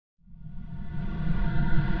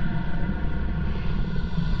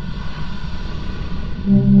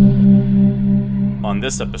On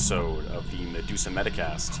this episode of the Medusa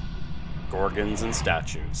Metacast, Gorgons and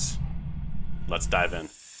Statues. Let's dive in.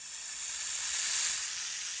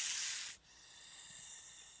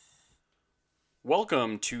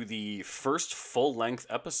 Welcome to the first full-length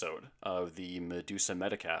episode of the Medusa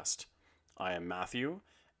Metacast. I am Matthew,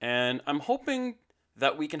 and I'm hoping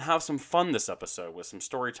that we can have some fun this episode with some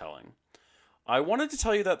storytelling. I wanted to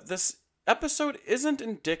tell you that this episode isn't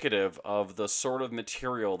indicative of the sort of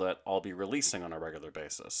material that I'll be releasing on a regular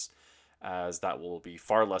basis, as that will be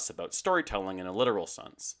far less about storytelling in a literal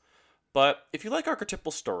sense. But if you like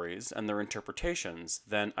archetypal stories and their interpretations,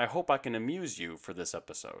 then I hope I can amuse you for this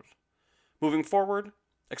episode. Moving forward,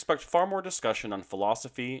 expect far more discussion on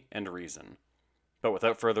philosophy and reason. But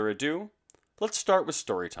without further ado, let's start with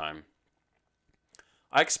story time.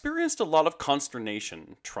 I experienced a lot of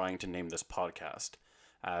consternation trying to name this podcast,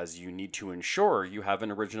 as you need to ensure you have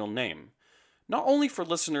an original name, not only for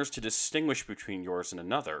listeners to distinguish between yours and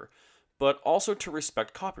another, but also to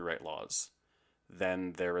respect copyright laws.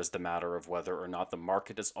 Then there is the matter of whether or not the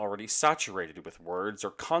market is already saturated with words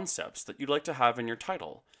or concepts that you'd like to have in your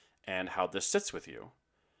title, and how this sits with you.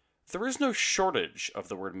 There is no shortage of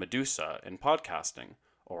the word Medusa in podcasting,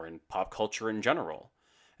 or in pop culture in general.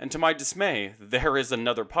 And to my dismay, there is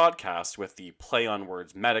another podcast with the play on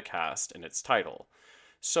words Metacast in its title.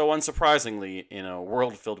 So unsurprisingly, in a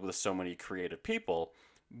world filled with so many creative people,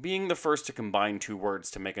 being the first to combine two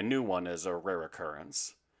words to make a new one is a rare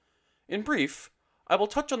occurrence. In brief, I will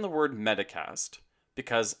touch on the word Metacast,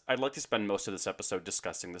 because I'd like to spend most of this episode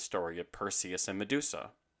discussing the story of Perseus and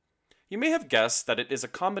Medusa. You may have guessed that it is a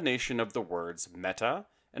combination of the words meta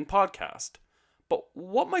and podcast, but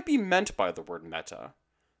what might be meant by the word meta?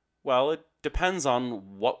 Well, it depends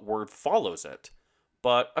on what word follows it.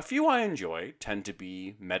 But a few I enjoy tend to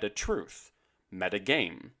be meta-truth,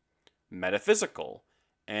 meta-game, metaphysical,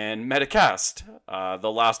 and metacast,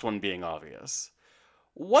 the last one being obvious.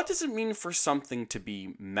 What does it mean for something to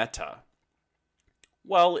be meta?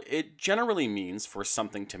 Well, it generally means for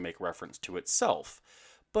something to make reference to itself,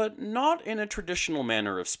 but not in a traditional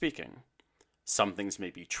manner of speaking. Some things may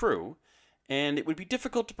be true, and it would be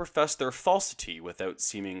difficult to profess their falsity without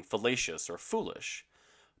seeming fallacious or foolish.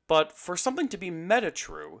 But for something to be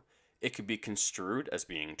meta-true, it could be construed as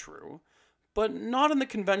being true, but not in the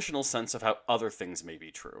conventional sense of how other things may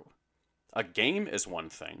be true. A game is one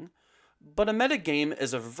thing, but a metagame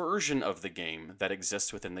is a version of the game that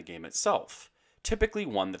exists within the game itself, typically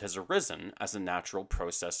one that has arisen as a natural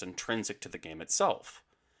process intrinsic to the game itself.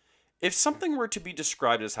 If something were to be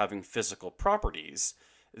described as having physical properties,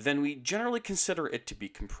 then we generally consider it to be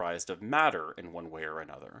comprised of matter in one way or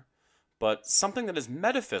another. But something that is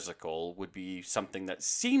metaphysical would be something that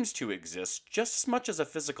seems to exist just as much as a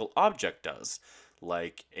physical object does,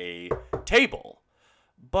 like a table.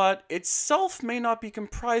 But itself may not be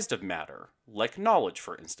comprised of matter, like knowledge,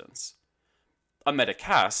 for instance. A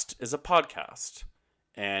metacast is a podcast,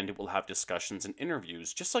 and it will have discussions and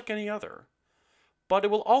interviews just like any other. But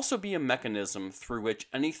it will also be a mechanism through which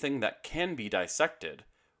anything that can be dissected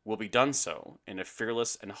will be done so in a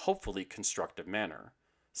fearless and hopefully constructive manner.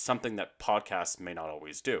 Something that podcasts may not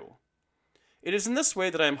always do. It is in this way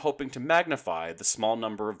that I am hoping to magnify the small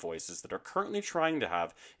number of voices that are currently trying to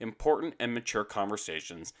have important and mature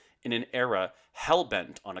conversations in an era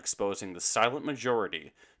hell-bent on exposing the silent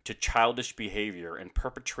majority to childish behavior and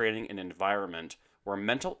perpetrating an environment where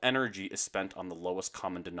mental energy is spent on the lowest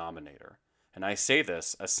common denominator. And I say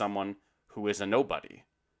this as someone who is a nobody,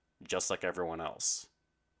 just like everyone else.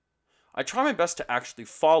 I try my best to actually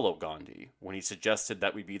follow Gandhi when he suggested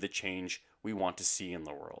that we be the change we want to see in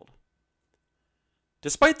the world.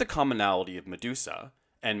 Despite the commonality of Medusa,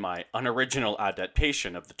 and my unoriginal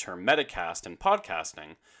adaptation of the term metacast in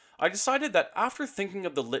podcasting, I decided that after thinking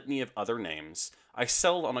of the litany of other names, I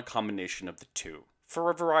settled on a combination of the two, for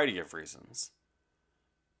a variety of reasons.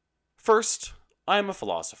 First, I am a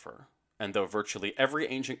philosopher, and though virtually every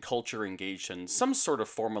ancient culture engaged in some sort of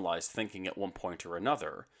formalized thinking at one point or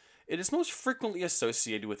another, it is most frequently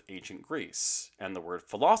associated with ancient Greece, and the word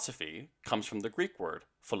philosophy comes from the Greek word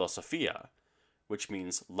philosophia, which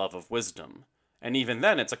means love of wisdom. And even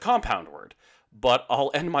then, it's a compound word. But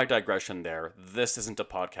I'll end my digression there. This isn't a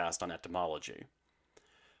podcast on etymology.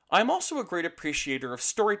 I'm also a great appreciator of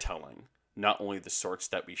storytelling, not only the sorts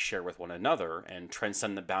that we share with one another and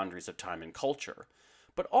transcend the boundaries of time and culture,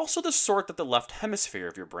 but also the sort that the left hemisphere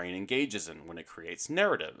of your brain engages in when it creates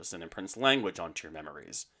narratives and imprints language onto your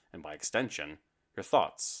memories, and by extension, your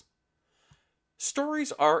thoughts.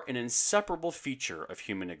 Stories are an inseparable feature of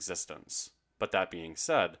human existence, but that being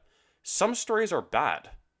said, some stories are bad,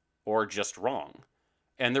 or just wrong,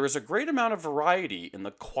 and there is a great amount of variety in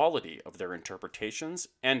the quality of their interpretations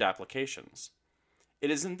and applications.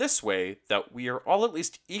 It is in this way that we are all at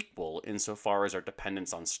least equal insofar as our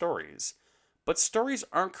dependence on stories, but stories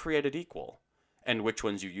aren't created equal, and which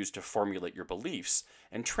ones you use to formulate your beliefs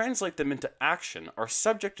and translate them into action are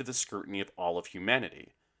subject to the scrutiny of all of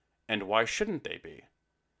humanity. And why shouldn't they be?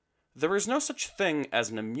 There is no such thing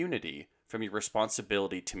as an immunity from your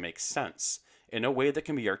responsibility to make sense in a way that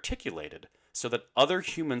can be articulated so that other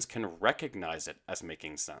humans can recognize it as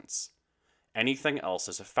making sense. Anything else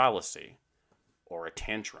is a fallacy or a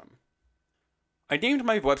tantrum. I named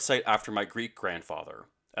my website after my Greek grandfather,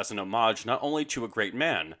 as an homage not only to a great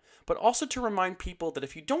man, but also to remind people that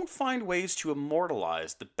if you don't find ways to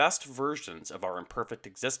immortalize the best versions of our imperfect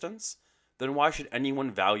existence, then why should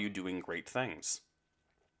anyone value doing great things?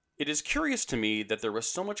 It is curious to me that there was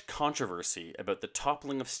so much controversy about the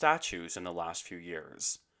toppling of statues in the last few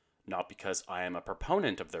years. Not because I am a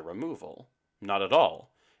proponent of their removal. Not at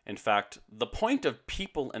all. In fact, the point of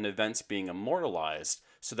people and events being immortalized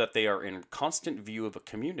so that they are in constant view of a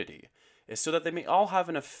community is so that they may all have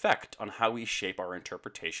an effect on how we shape our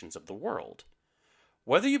interpretations of the world.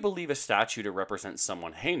 Whether you believe a statue to represent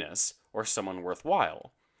someone heinous or someone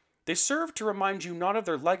worthwhile, they serve to remind you not of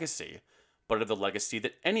their legacy, but of the legacy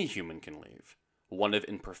that any human can leave, one of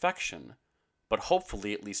imperfection, but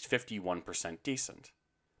hopefully at least 51% decent.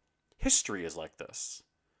 History is like this.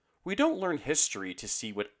 We don't learn history to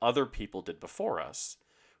see what other people did before us.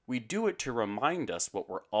 We do it to remind us what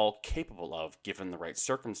we're all capable of given the right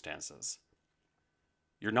circumstances.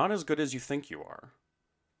 You're not as good as you think you are.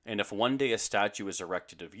 And if one day a statue is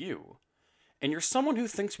erected of you, and you're someone who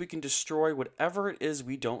thinks we can destroy whatever it is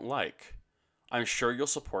we don't like, I'm sure you'll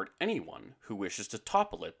support anyone who wishes to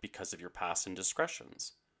topple it because of your past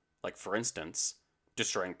indiscretions. Like, for instance,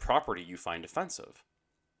 destroying property you find offensive.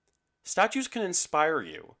 Statues can inspire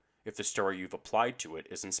you if the story you've applied to it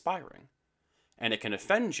is inspiring, and it can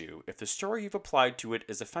offend you if the story you've applied to it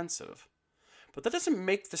is offensive. But that doesn't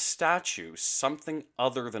make the statue something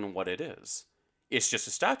other than what it is. It's just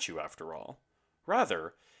a statue after all.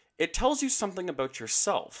 Rather, it tells you something about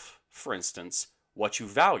yourself, for instance, what you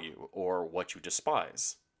value or what you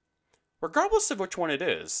despise. Regardless of which one it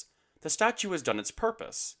is, the statue has done its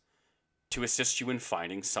purpose, to assist you in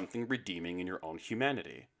finding something redeeming in your own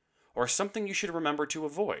humanity, or something you should remember to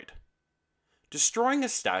avoid. Destroying a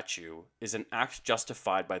statue is an act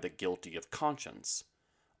justified by the guilty of conscience,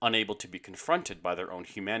 unable to be confronted by their own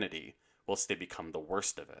humanity whilst they become the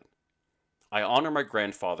worst of it. I honor my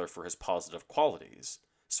grandfather for his positive qualities,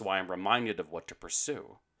 so I am reminded of what to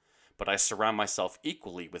pursue, but I surround myself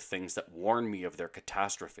equally with things that warn me of their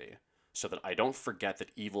catastrophe, so that I don't forget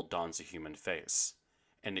that evil dons a human face,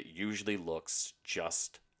 and it usually looks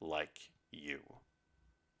just like you.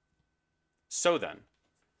 So then,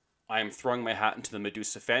 I am throwing my hat into the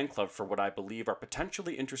Medusa fan club for what I believe are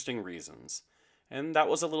potentially interesting reasons, and that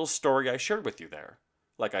was a little story I shared with you there.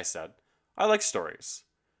 Like I said, I like stories.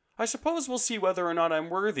 I suppose we'll see whether or not I'm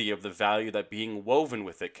worthy of the value that being woven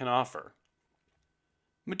with it can offer.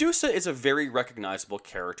 Medusa is a very recognizable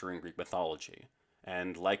character in Greek mythology,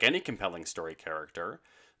 and like any compelling story character,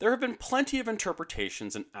 there have been plenty of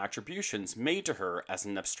interpretations and attributions made to her as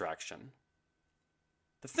an abstraction.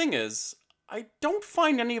 The thing is, I don't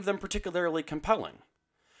find any of them particularly compelling.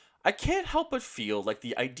 I can't help but feel like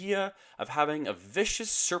the idea of having a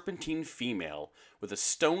vicious serpentine female with a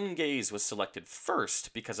stone gaze was selected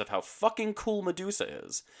first because of how fucking cool Medusa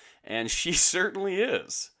is, and she certainly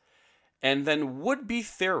is. And then would-be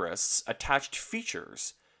theorists attached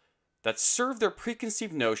features that serve their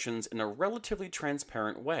preconceived notions in a relatively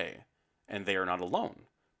transparent way, and they are not alone,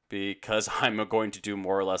 because I'm going to do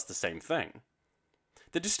more or less the same thing.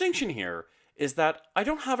 The distinction here is that I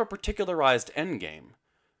don't have a particularized endgame.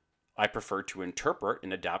 I prefer to interpret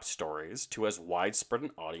and adapt stories to as widespread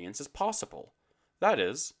an audience as possible. That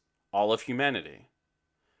is, all of humanity.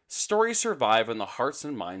 Stories survive in the hearts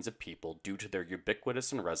and minds of people due to their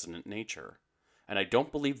ubiquitous and resonant nature. And I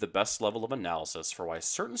don't believe the best level of analysis for why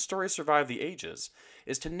certain stories survive the ages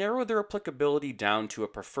is to narrow their applicability down to a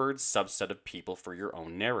preferred subset of people for your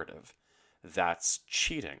own narrative. That's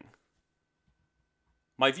cheating.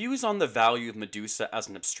 My views on the value of Medusa as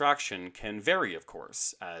an abstraction can vary, of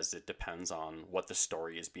course, as it depends on what the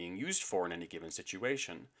story is being used for in any given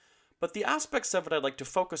situation. But the aspects of it I'd like to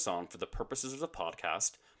focus on for the purposes of the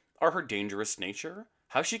podcast are her dangerous nature,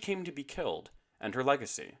 how she came to be killed, and her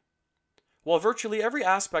legacy. While virtually every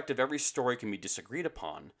aspect of every story can be disagreed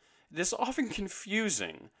upon, it is often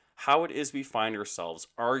confusing how it is we find ourselves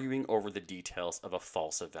arguing over the details of a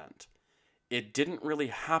false event. It didn't really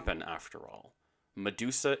happen after all.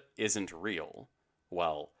 Medusa isn't real.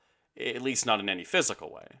 Well, at least not in any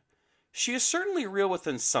physical way. She is certainly real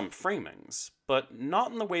within some framings, but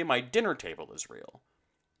not in the way my dinner table is real.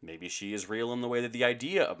 Maybe she is real in the way that the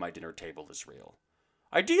idea of my dinner table is real.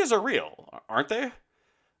 Ideas are real, aren't they?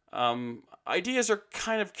 Ideas are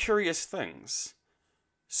kind of curious things.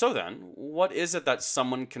 So then, what is it that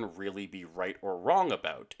someone can really be right or wrong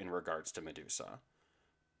about in regards to Medusa?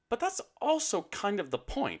 But that's also kind of the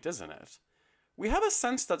point, isn't it? We have a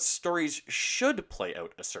sense that stories should play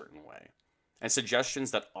out a certain way, and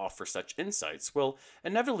suggestions that offer such insights will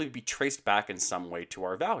inevitably be traced back in some way to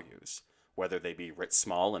our values, whether they be writ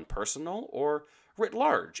small and personal, or writ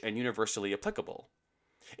large and universally applicable.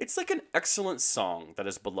 It's like an excellent song that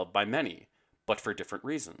is beloved by many, but for different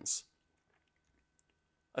reasons.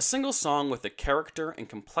 A single song with a character and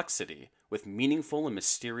complexity, with meaningful and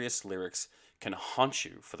mysterious lyrics, can haunt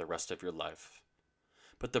you for the rest of your life.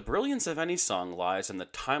 But the brilliance of any song lies in the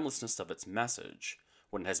timelessness of its message,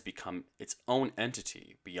 when it has become its own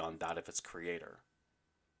entity beyond that of its creator.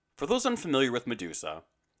 For those unfamiliar with Medusa,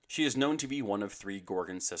 she is known to be one of 3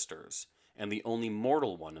 Gorgon sisters, and the only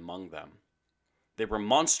mortal one among them. They were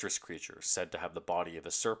monstrous creatures said to have the body of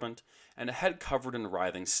a serpent and a head covered in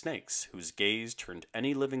writhing snakes whose gaze turned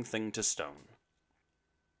any living thing to stone.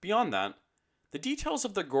 Beyond that, the details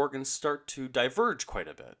of the Gorgons start to diverge quite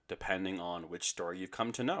a bit, depending on which story you've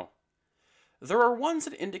come to know. There are ones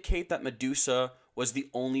that indicate that Medusa was the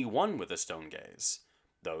only one with a stone gaze,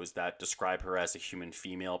 those that describe her as a human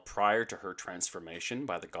female prior to her transformation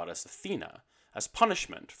by the goddess Athena, as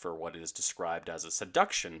punishment for what is described as a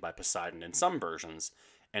seduction by Poseidon in some versions,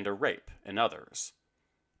 and a rape in others.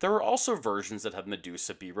 There are also versions that have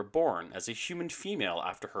Medusa be reborn as a human female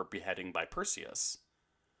after her beheading by Perseus.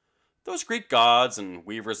 Those Greek gods and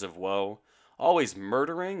weavers of woe, always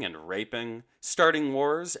murdering and raping, starting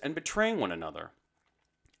wars, and betraying one another.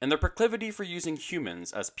 And their proclivity for using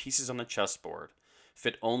humans as pieces on a chessboard,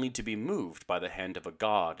 fit only to be moved by the hand of a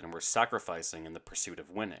god and were sacrificing in the pursuit of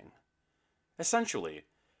winning. Essentially,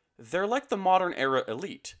 they're like the modern era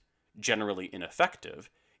elite, generally ineffective,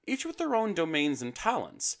 each with their own domains and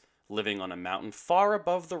talents, living on a mountain far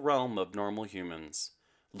above the realm of normal humans,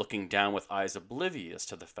 looking down with eyes oblivious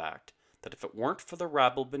to the fact that if it weren't for the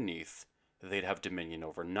rabble beneath, they'd have dominion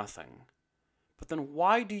over nothing. But then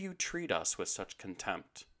why do you treat us with such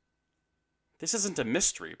contempt? This isn't a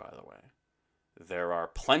mystery, by the way. There are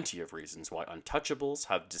plenty of reasons why untouchables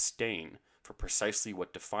have disdain for precisely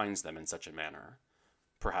what defines them in such a manner,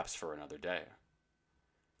 perhaps for another day.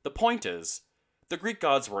 The point is, the Greek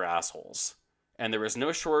gods were assholes, and there is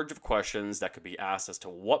no shortage of questions that could be asked as to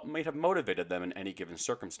what might have motivated them in any given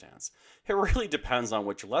circumstance. It really depends on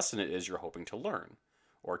which lesson it is you're hoping to learn,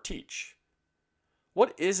 or teach.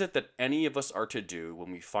 What is it that any of us are to do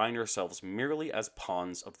when we find ourselves merely as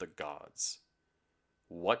pawns of the gods?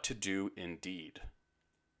 What to do indeed.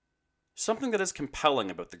 Something that is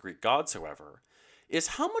compelling about the Greek gods, however, is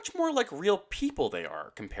how much more like real people they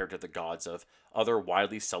are compared to the gods of other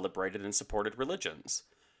widely celebrated and supported religions.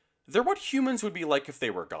 They're what humans would be like if they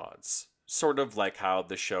were gods, sort of like how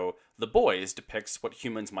the show The Boys depicts what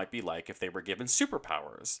humans might be like if they were given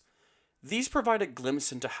superpowers. These provide a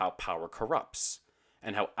glimpse into how power corrupts,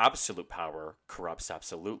 and how absolute power corrupts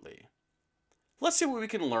absolutely. Let's see what we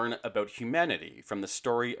can learn about humanity from the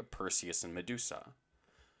story of Perseus and Medusa.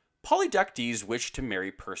 Polydectes wished to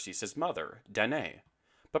marry Perseus' mother, Danae,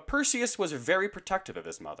 but Perseus was very protective of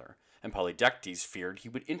his mother, and Polydectes feared he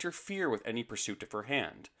would interfere with any pursuit of her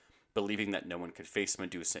hand. Believing that no one could face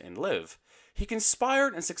Medusa and live, he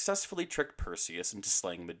conspired and successfully tricked Perseus into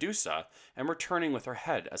slaying Medusa and returning with her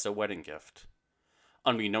head as a wedding gift.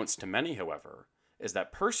 Unbeknownst to many, however, is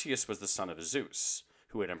that Perseus was the son of Zeus,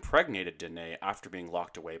 who had impregnated Danae after being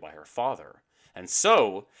locked away by her father. And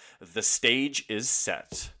so, the stage is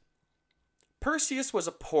set. Perseus was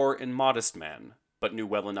a poor and modest man, but knew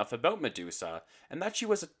well enough about Medusa, and that she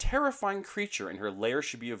was a terrifying creature and her lair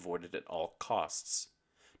should be avoided at all costs.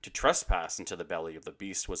 To trespass into the belly of the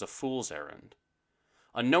beast was a fool's errand.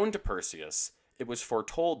 Unknown to Perseus, it was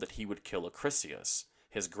foretold that he would kill Acrisius,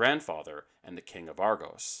 his grandfather and the king of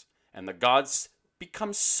Argos, and the gods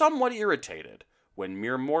become somewhat irritated when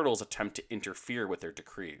mere mortals attempt to interfere with their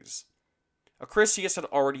decrees. Acrisius had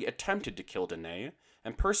already attempted to kill Danae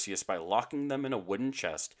and Perseus by locking them in a wooden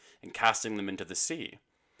chest and casting them into the sea,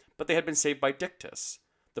 but they had been saved by Dictys,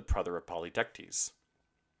 the brother of Polydectes.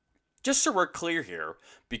 Just so we're clear here,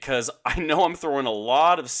 because I know I'm throwing a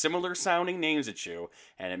lot of similar sounding names at you,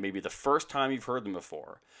 and it may be the first time you've heard them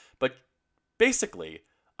before, but basically,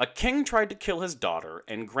 a king tried to kill his daughter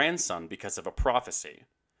and grandson because of a prophecy,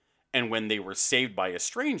 And when they were saved by a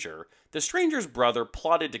stranger, the stranger's brother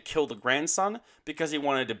plotted to kill the grandson because he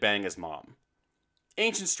wanted to bang his mom.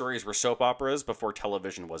 Ancient stories were soap operas before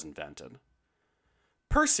television was invented.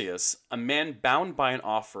 Perseus, a man bound by an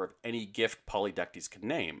offer of any gift Polydectes could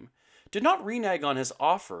name, did not renege on his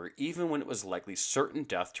offer even when it was likely certain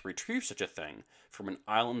death to retrieve such a thing from an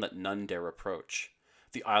island that none dare approach.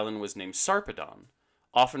 The island was named Sarpedon,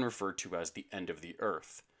 often referred to as the end of the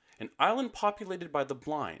earth, an island populated by the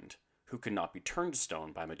blind, who could not be turned to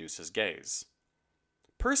stone by Medusa's gaze.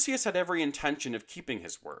 Perseus had every intention of keeping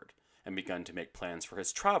his word, and begun to make plans for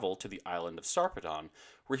his travel to the island of Sarpedon,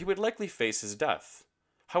 where he would likely face his death.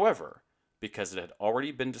 However, because it had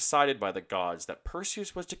already been decided by the gods that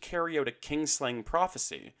Perseus was to carry out a king-slaying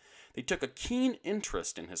prophecy, they took a keen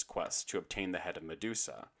interest in his quest to obtain the head of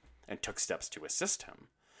Medusa, and took steps to assist him.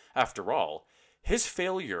 After all, his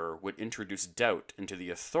failure would introduce doubt into the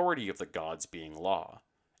authority of the gods being law,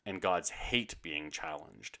 and gods hate being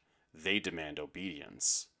challenged. They demand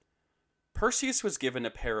obedience. Perseus was given a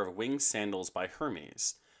pair of winged sandals by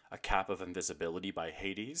Hermes, a cap of invisibility by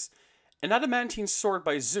Hades, an adamantine sword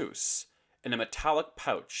by Zeus, and a metallic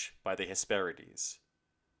pouch by the Hesperides.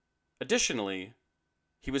 Additionally,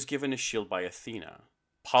 he was given a shield by Athena,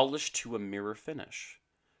 polished to a mirror finish,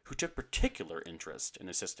 who took particular interest in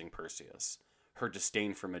assisting Perseus, her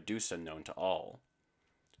disdain for Medusa known to all.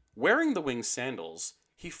 Wearing the winged sandals,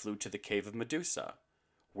 he flew to the cave of Medusa.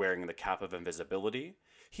 Wearing the cap of invisibility,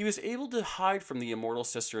 he was able to hide from the immortal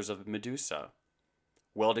sisters of Medusa.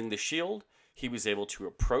 Wielding the shield, he was able to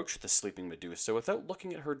approach the sleeping Medusa without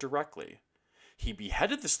looking at her directly. He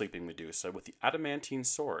beheaded the sleeping Medusa with the adamantine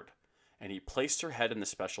sword, and he placed her head in the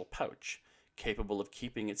special pouch, capable of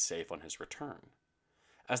keeping it safe on his return.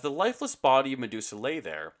 As the lifeless body of Medusa lay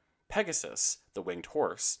there, Pegasus, the winged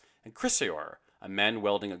horse, and Chrysaor, a man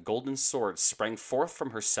wielding a golden sword, sprang forth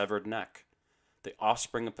from her severed neck, the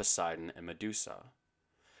offspring of Poseidon and Medusa.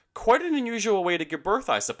 Quite an unusual way to give birth,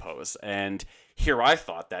 I suppose, and here I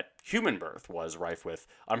thought that human birth was rife with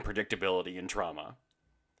unpredictability and trauma.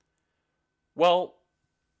 Well,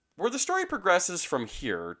 where the story progresses from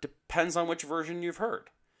here depends on which version you've heard,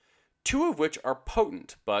 two of which are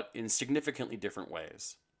potent but in significantly different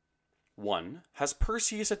ways. One has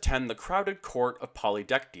Perseus attend the crowded court of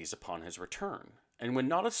Polydectes upon his return, and when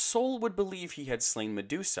not a soul would believe he had slain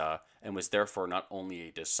Medusa, and was therefore not only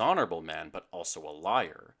a dishonorable man but also a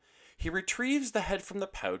liar, he retrieves the head from the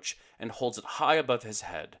pouch and holds it high above his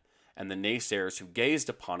head, and the naysayers who gazed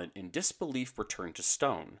upon it in disbelief return to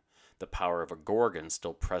stone, the power of a gorgon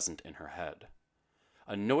still present in her head.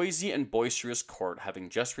 A noisy and boisterous court, having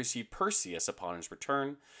just received Perseus upon his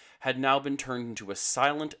return, had now been turned into a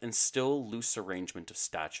silent and still loose arrangement of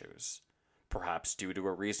statues, perhaps due to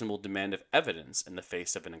a reasonable demand of evidence in the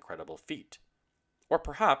face of an incredible feat, or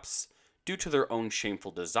perhaps due to their own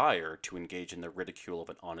shameful desire to engage in the ridicule of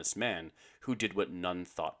an honest man who did what none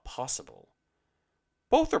thought possible.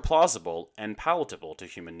 Both are plausible and palatable to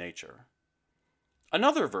human nature.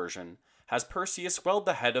 Another version has Perseus weld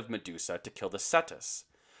the head of Medusa to kill the Cetus,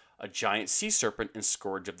 a giant sea serpent and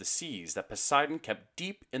scourge of the seas that Poseidon kept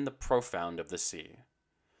deep in the profound of the sea.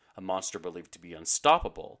 A monster believed to be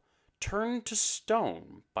unstoppable, turned to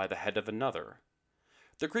stone by the head of another.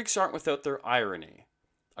 The Greeks aren't without their irony,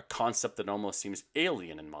 a concept that almost seems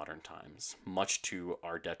alien in modern times, much to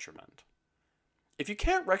our detriment. If you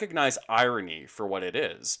can't recognize irony for what it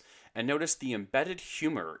is, and notice the embedded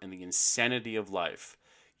humor in the insanity of life,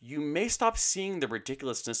 you may stop seeing the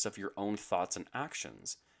ridiculousness of your own thoughts and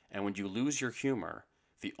actions, and when you lose your humor,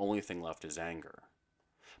 the only thing left is anger.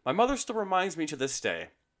 My mother still reminds me to this day,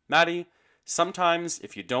 Maddie, sometimes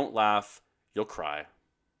if you don't laugh, you'll cry.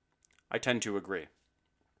 I tend to agree.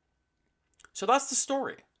 So that's the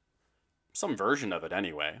story. Some version of it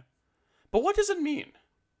anyway. But what does it mean?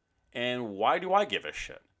 And why do I give a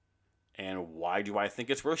shit? And why do I think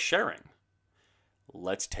it's worth sharing?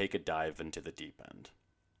 Let's take a dive into the deep end.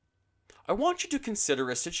 I want you to consider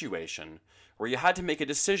a situation where you had to make a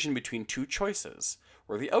decision between two choices,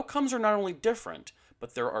 where the outcomes are not only different,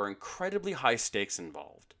 but there are incredibly high stakes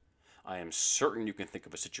involved. I am certain you can think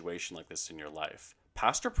of a situation like this in your life,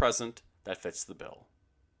 past or present, that fits the bill.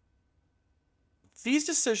 These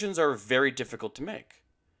decisions are very difficult to make.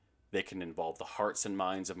 They can involve the hearts and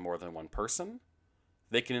minds of more than one person.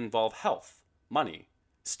 They can involve health, money,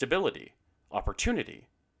 stability, opportunity,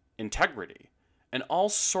 integrity, and all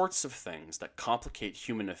sorts of things that complicate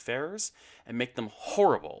human affairs and make them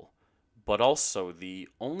horrible, but also the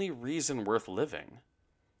only reason worth living.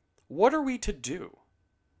 What are we to do?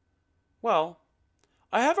 Well,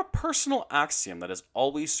 I have a personal axiom that has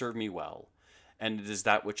always served me well, and it is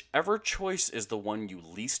that whichever choice is the one you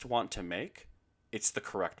least want to make, it's the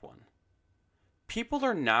correct one. People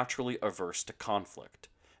are naturally averse to conflict,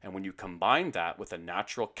 and when you combine that with a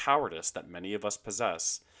natural cowardice that many of us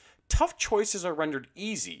possess, tough choices are rendered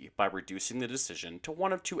easy by reducing the decision to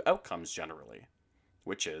one of two outcomes generally,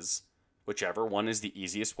 which is whichever one is the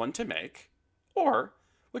easiest one to make, or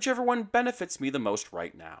whichever one benefits me the most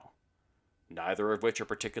right now, neither of which are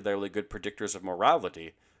particularly good predictors of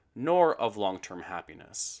morality, nor of long-term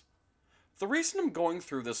happiness. The reason I'm going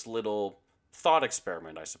through this little thought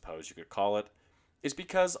experiment, I suppose you could call it, is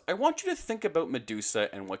because I want you to think about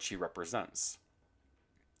Medusa and what she represents.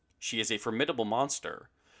 She is a formidable monster,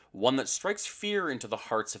 one that strikes fear into the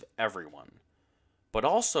hearts of everyone, but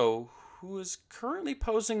also who is currently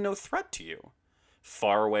posing no threat to you,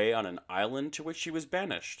 far away on an island to which she was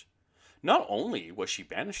banished. Not only was she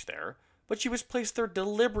banished there, but she was placed there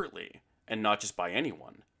deliberately, and not just by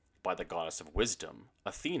anyone, by the goddess of wisdom,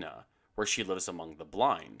 Athena, where she lives among the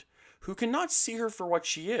blind, who cannot see her for what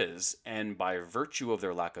she is, and by virtue of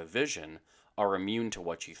their lack of vision, are immune to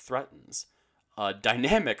what she threatens. A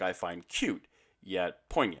dynamic I find cute, yet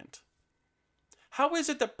poignant. How is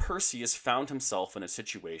it that Perseus found himself in a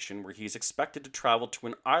situation where he is expected to travel to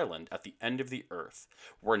an island at the end of the earth,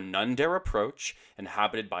 where none dare approach,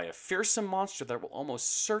 inhabited by a fearsome monster that will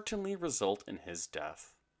almost certainly result in his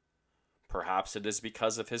death? Perhaps it is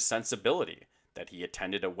because of his sensibility that he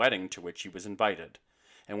attended a wedding to which he was invited,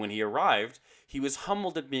 and when he arrived, he was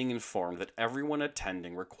humbled at being informed that everyone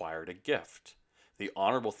attending required a gift. The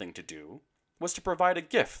honorable thing to do was to provide a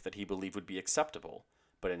gift that he believed would be acceptable,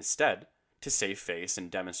 but instead, to save face and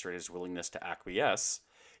demonstrate his willingness to acquiesce,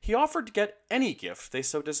 he offered to get any gift they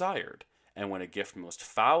so desired, and when a gift most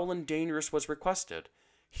foul and dangerous was requested,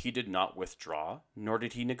 he did not withdraw, nor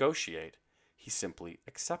did he negotiate. He simply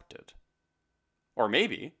accepted. Or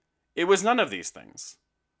maybe it was none of these things.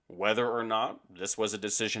 Whether or not this was a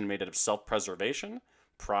decision made out of self-preservation,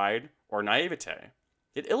 pride, or naivete,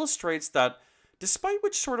 it illustrates that despite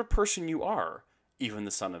which sort of person you are, even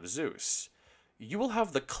the son of Zeus, you will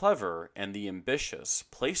have the clever and the ambitious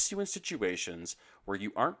place you in situations where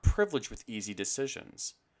you aren't privileged with easy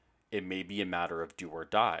decisions. It may be a matter of do or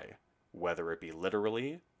die, whether it be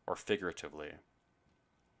literally or figuratively.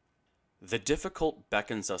 The difficult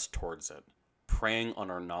beckons us towards it, preying on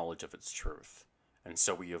our knowledge of its truth, and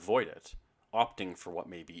so we avoid it, opting for what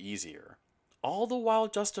may be easier, all the while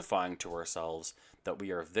justifying to ourselves that we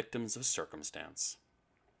are victims of circumstance.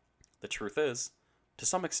 The truth is, to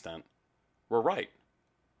some extent, we're right.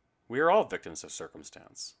 We are all victims of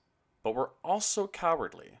circumstance, but we're also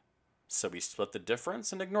cowardly, so we split the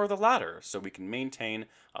difference and ignore the latter so we can maintain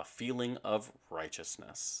a feeling of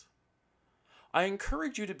righteousness. I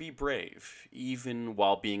encourage you to be brave, even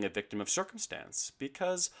while being a victim of circumstance,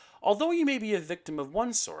 because although you may be a victim of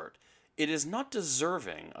one sort, it is not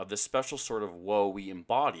deserving of the special sort of woe we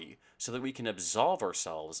embody so that we can absolve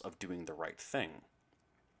ourselves of doing the right thing.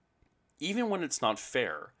 Even when it's not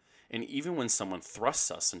fair, and even when someone thrusts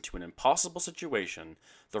us into an impossible situation,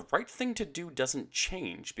 the right thing to do doesn't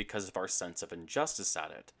change because of our sense of injustice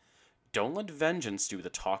at it. Don't let vengeance do the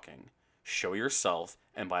talking. Show yourself,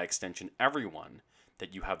 and by extension everyone,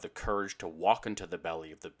 that you have the courage to walk into the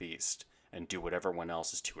belly of the beast and do what everyone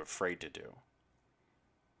else is too afraid to do.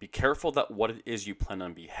 Be careful that what it is you plan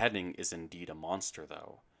on beheading is indeed a monster,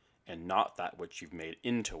 though, and not that which you've made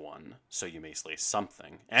into one, so you may slay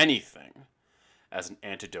something, anything, as an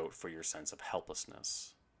antidote for your sense of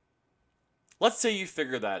helplessness. Let's say you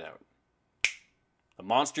figure that out. The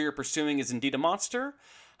monster you're pursuing is indeed a monster.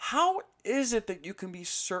 How is it that you can be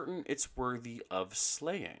certain it's worthy of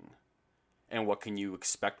slaying? And what can you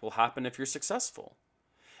expect will happen if you're successful?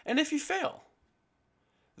 And if you fail?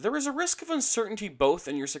 There is a risk of uncertainty both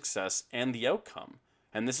in your success and the outcome,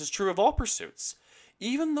 and this is true of all pursuits,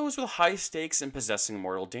 even those with high stakes and possessing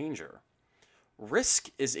mortal danger. Risk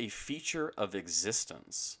is a feature of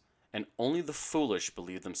existence, and only the foolish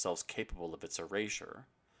believe themselves capable of its erasure,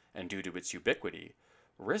 and due to its ubiquity,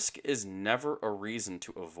 risk is never a reason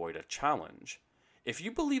to avoid a challenge. If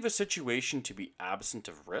you believe a situation to be absent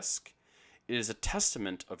of risk, it is a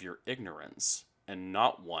testament of your ignorance, and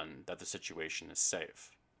not one that the situation is safe.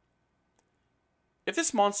 If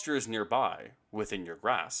this monster is nearby, within your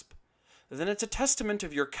grasp, then it's a testament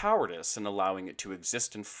of your cowardice in allowing it to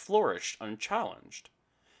exist and flourish unchallenged.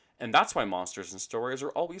 And that's why monsters in stories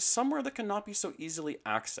are always somewhere that cannot be so easily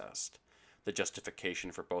accessed, the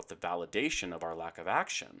justification for both the validation of our lack of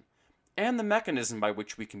action and the mechanism by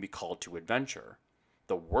which we can be called to adventure.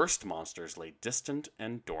 The worst monsters lay distant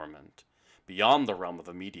and dormant, beyond the realm of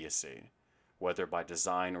immediacy, whether by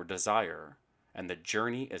design or desire, and the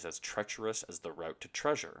journey is as treacherous as the route to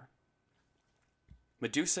treasure.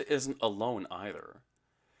 Medusa isn't alone either.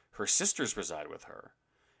 Her sisters reside with her,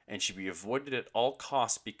 and should be avoided at all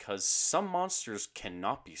costs because some monsters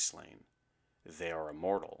cannot be slain. They are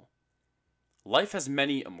immortal. Life has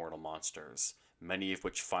many immortal monsters, many of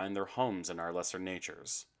which find their homes in our lesser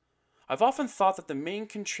natures. I've often thought that the main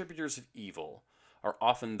contributors of evil are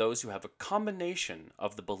often those who have a combination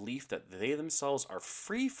of the belief that they themselves are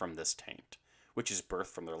free from this taint, which is birthed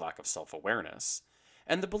from their lack of self-awareness,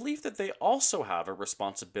 and the belief that they also have a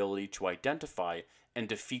responsibility to identify and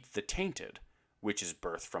defeat the tainted, which is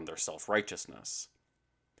birthed from their self-righteousness.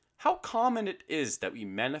 How common it is that we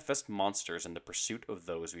manifest monsters in the pursuit of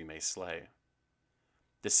those we may slay.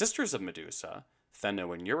 The sisters of Medusa,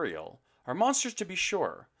 Theno and Uriel, are monsters to be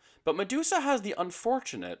sure, but Medusa has the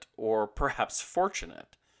unfortunate, or perhaps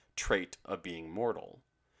fortunate, trait of being mortal.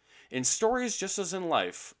 In stories just as in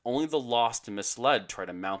life, only the lost and misled try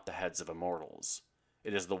to mount the heads of immortals.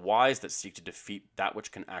 It is the wise that seek to defeat that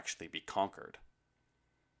which can actually be conquered.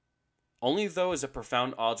 Only those at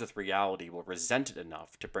profound odds with reality will resent it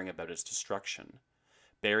enough to bring about its destruction.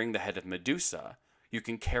 Bearing the head of Medusa, you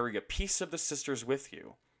can carry a piece of the sisters with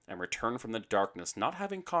you, and return from the darkness not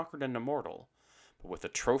having conquered an immortal, but with a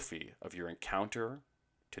trophy of your encounter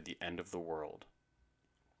to the end of the world.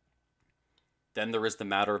 Then there is the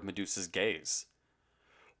matter of Medusa's gaze.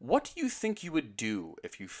 What do you think you would do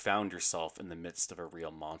if you found yourself in the midst of a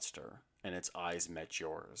real monster, and its eyes met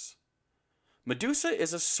yours? Medusa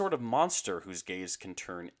is a sort of monster whose gaze can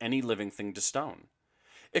turn any living thing to stone.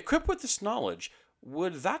 Equipped with this knowledge,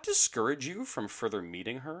 would that discourage you from further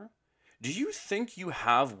meeting her? Do you think you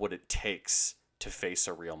have what it takes to face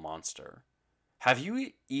a real monster? Have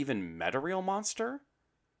you even met a real monster?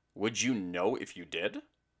 Would you know if you did?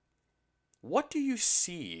 What do you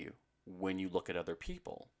see when you look at other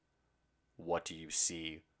people? What do you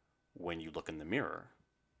see when you look in the mirror?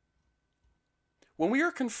 When we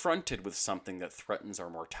are confronted with something that threatens our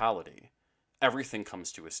mortality, everything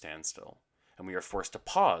comes to a standstill, and we are forced to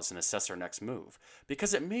pause and assess our next move,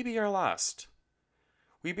 because it may be our last.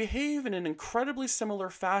 We behave in an incredibly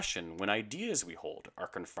similar fashion when ideas we hold are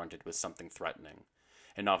confronted with something threatening,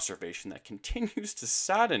 an observation that continues to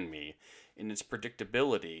sadden me in its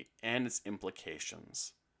predictability and its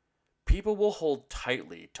implications. People will hold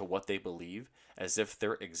tightly to what they believe as if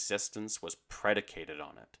their existence was predicated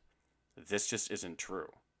on it. This just isn't true.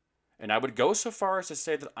 And I would go so far as to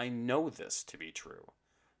say that I know this to be true,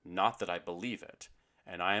 not that I believe it,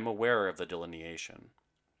 and I am aware of the delineation.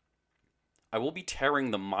 I will be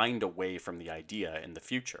tearing the mind away from the idea in the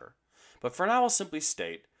future, but for now I'll simply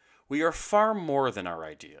state, we are far more than our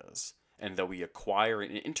ideas, and though we acquire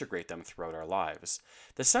and integrate them throughout our lives,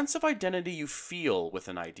 the sense of identity you feel with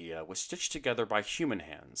an idea was stitched together by human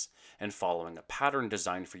hands, and following a pattern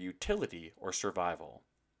designed for utility or survival.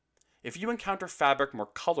 If you encounter fabric more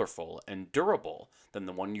colorful and durable than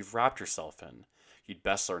the one you've wrapped yourself in, you'd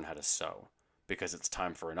best learn how to sew, because it's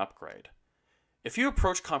time for an upgrade. If you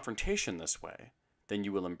approach confrontation this way, then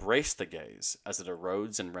you will embrace the gaze as it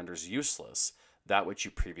erodes and renders useless that which you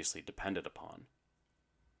previously depended upon.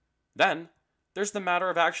 Then, there's the matter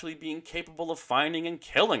of actually being capable of finding and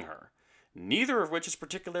killing her, neither of which is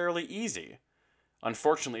particularly easy.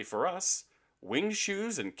 Unfortunately for us, winged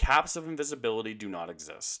shoes and caps of invisibility do not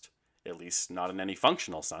exist, at least not in any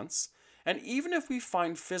functional sense, and even if we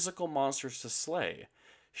find physical monsters to slay,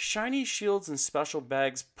 shiny shields and special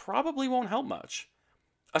bags probably won't help much.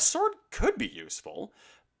 A sword could be useful,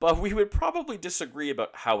 but we would probably disagree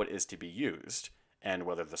about how it is to be used, and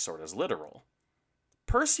whether the sword is literal.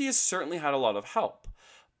 Perseus certainly had a lot of help,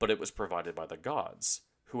 but it was provided by the gods,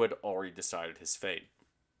 who had already decided his fate.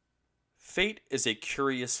 Fate is a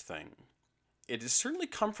curious thing. It is certainly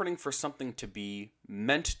comforting for something to be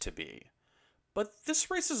meant to be, but this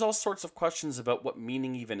raises all sorts of questions about what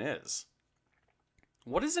meaning even is.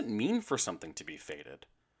 What does it mean for something to be fated?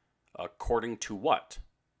 According to what?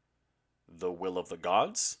 The will of the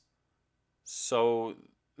gods? So,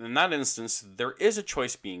 in that instance, there is a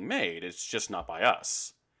choice being made, it's just not by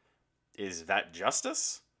us. Is that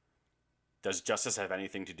justice? Does justice have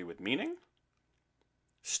anything to do with meaning?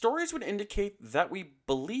 Stories would indicate that we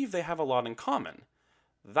believe they have a lot in common.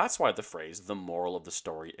 That's why the phrase, the moral of the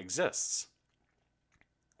story, exists.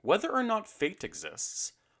 Whether or not fate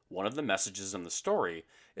exists, one of the messages in the story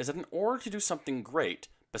is that in order to do something great,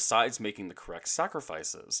 besides making the correct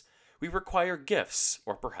sacrifices, we require gifts,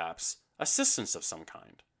 or perhaps assistance of some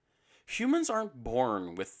kind. Humans aren't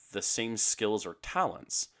born with the same skills or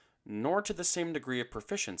talents, nor to the same degree of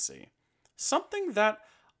proficiency. Something that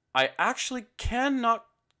I actually cannot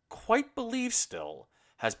quite believe still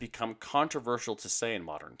has become controversial to say in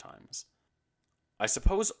modern times. I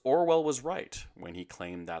suppose Orwell was right when he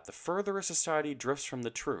claimed that the further a society drifts from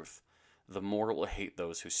the truth, the more it will hate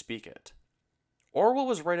those who speak it. Orwell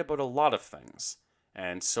was right about a lot of things,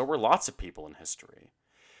 and so were lots of people in history.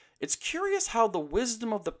 It's curious how the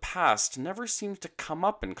wisdom of the past never seems to come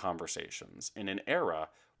up in conversations in an era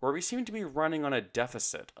where we seem to be running on a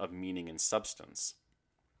deficit of meaning and substance.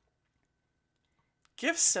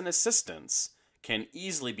 Gifts and assistants can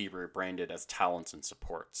easily be rebranded as talents and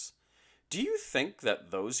supports. Do you think that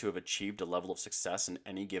those who have achieved a level of success in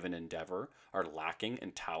any given endeavor are lacking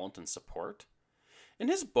in talent and support? In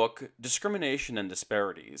his book, Discrimination and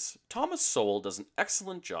Disparities, Thomas Sowell does an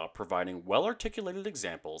excellent job providing well-articulated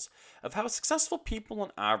examples of how successful people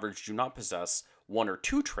on average do not possess one or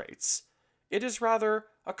two traits. It is rather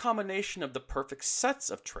a combination of the perfect sets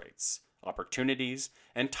of traits, opportunities,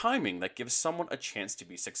 and timing that gives someone a chance to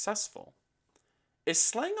be successful. Is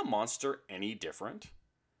slaying a monster any different?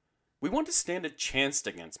 We want to stand a chance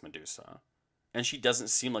against Medusa, and she doesn't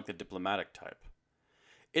seem like the diplomatic type.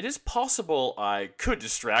 It is possible I could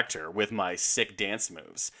distract her with my sick dance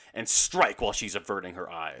moves and strike while she's averting her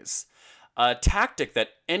eyes. A tactic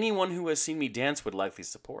that anyone who has seen me dance would likely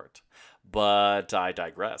support. But I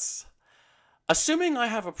digress. Assuming I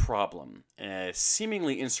have a problem, a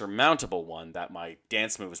seemingly insurmountable one that my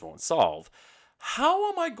dance moves won't solve, how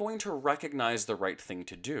am I going to recognize the right thing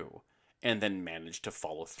to do, and then manage to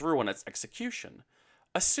follow through on its execution,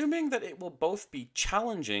 assuming that it will both be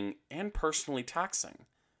challenging and personally taxing?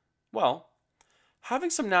 Well, having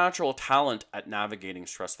some natural talent at navigating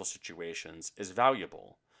stressful situations is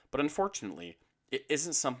valuable, but unfortunately, it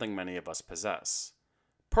isn't something many of us possess.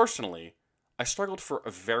 Personally, I struggled for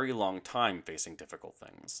a very long time facing difficult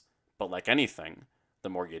things, but like anything, the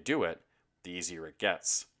more you do it, the easier it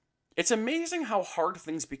gets. It's amazing how hard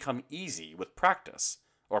things become easy with practice,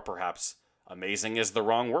 or perhaps amazing is the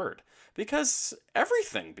wrong word, because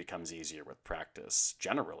everything becomes easier with practice,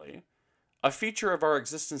 generally. A feature of our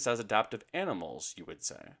existence as adaptive animals, you would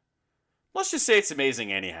say. Let's just say it's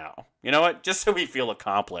amazing anyhow. You know what? Just so we feel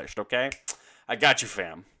accomplished, okay? I got you,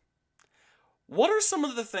 fam. What are some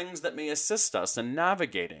of the things that may assist us in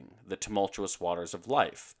navigating the tumultuous waters of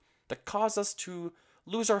life that cause us to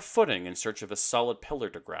lose our footing in search of a solid pillar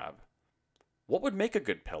to grab? What would make a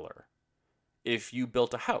good pillar? If you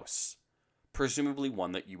built a house, presumably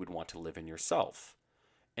one that you would want to live in yourself,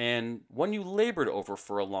 and one you labored over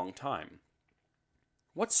for a long time,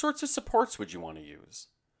 what sorts of supports would you want to use?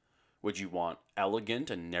 Would you want elegant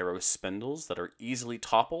and narrow spindles that are easily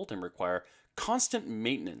toppled and require constant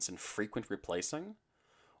maintenance and frequent replacing?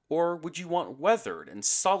 Or would you want weathered and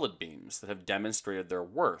solid beams that have demonstrated their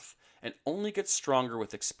worth and only get stronger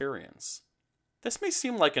with experience? This may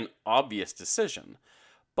seem like an obvious decision,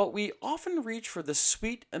 but we often reach for the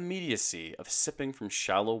sweet immediacy of sipping from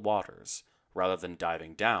shallow waters rather than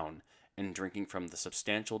diving down and drinking from the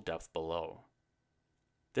substantial depth below.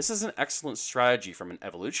 This is an excellent strategy from an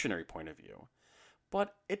evolutionary point of view,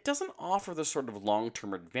 but it doesn't offer the sort of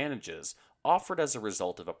long-term advantages offered as a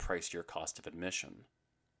result of a pricier cost of admission.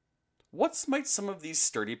 What might some of these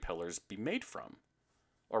sturdy pillars be made from?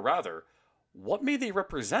 Or rather, what may they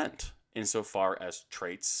represent insofar as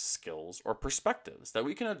traits, skills, or perspectives that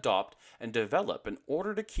we can adopt and develop in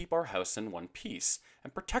order to keep our house in one piece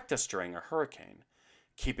and protect us during a hurricane,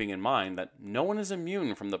 keeping in mind that no one is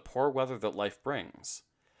immune from the poor weather that life brings?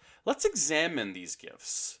 Let's examine these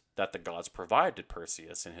gifts that the gods provided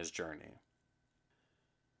Perseus in his journey.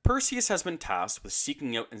 Perseus has been tasked with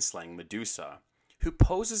seeking out and slaying Medusa, who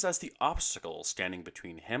poses as the obstacle standing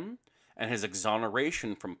between him and his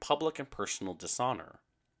exoneration from public and personal dishonor.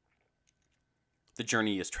 The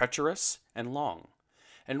journey is treacherous and long,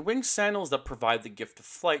 and winged sandals that provide the gift of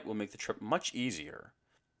flight will make the trip much easier.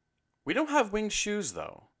 We don't have winged shoes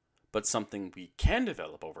though, but something we can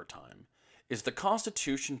develop over time is the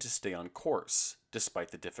constitution to stay on course,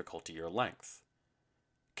 despite the difficulty or length.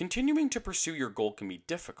 Continuing to pursue your goal can be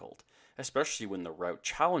difficult, especially when the route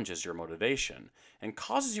challenges your motivation and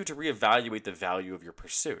causes you to reevaluate the value of your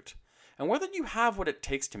pursuit, and whether you have what it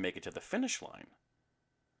takes to make it to the finish line.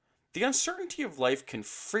 The uncertainty of life can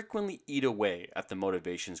frequently eat away at the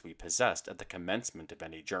motivations we possessed at the commencement of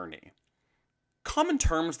any journey. Common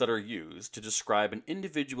terms that are used to describe an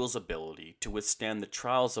individual's ability to withstand the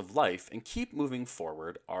trials of life and keep moving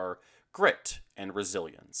forward are grit and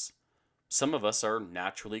resilience. Some of us are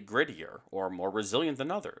naturally grittier or more resilient than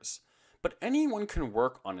others, but anyone can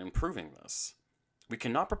work on improving this. We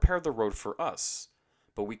cannot prepare the road for us,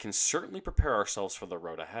 but we can certainly prepare ourselves for the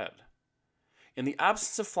road ahead. In the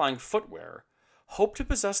absence of flying footwear, hope to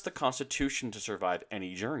possess the constitution to survive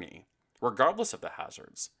any journey, regardless of the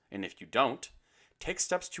hazards, and if you don't, take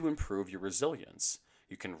steps to improve your resilience.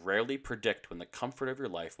 You can rarely predict when the comfort of your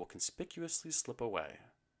life will conspicuously slip away.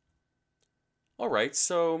 Alright,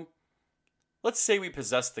 so let's say we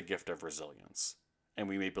possess the gift of resilience, and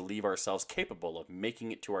we may believe ourselves capable of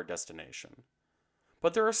making it to our destination.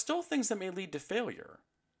 But there are still things that may lead to failure.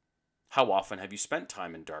 How often have you spent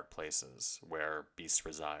time in dark places where beasts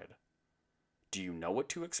reside? Do you know what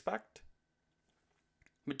to expect?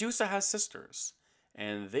 Medusa has sisters,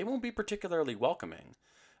 and they won't be particularly welcoming,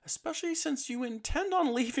 especially since you intend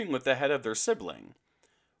on leaving with the head of their sibling.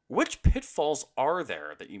 Which pitfalls are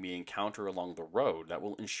there that you may encounter along the road that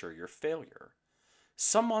will ensure your failure?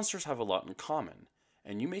 Some monsters have a lot in common,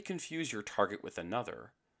 and you may confuse your target with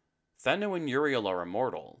another. Theno and Uriel are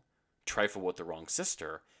immortal. Trifle with the wrong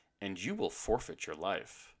sister, and you will forfeit your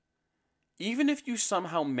life. Even if you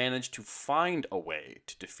somehow manage to find a way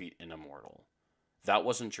to defeat an immortal, that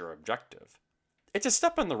wasn't your objective. It's a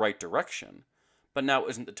step in the right direction, but now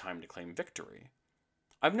isn't the time to claim victory.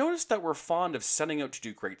 I've noticed that we're fond of setting out to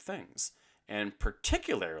do great things, and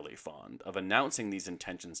particularly fond of announcing these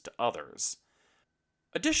intentions to others.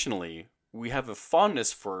 Additionally, we have a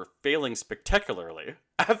fondness for failing spectacularly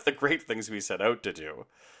at the great things we set out to do,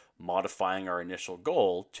 modifying our initial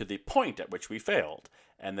goal to the point at which we failed,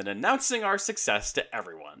 and then announcing our success to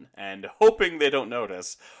everyone, and hoping they don't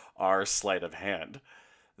notice our sleight of hand.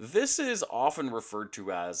 This is often referred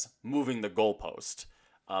to as moving the goalpost,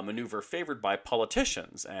 a maneuver favored by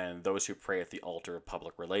politicians and those who pray at the altar of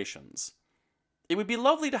public relations. It would be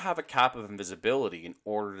lovely to have a cap of invisibility in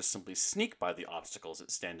order to simply sneak by the obstacles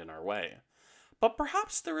that stand in our way, but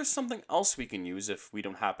perhaps there is something else we can use if we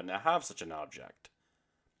don't happen to have such an object.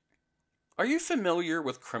 Are you familiar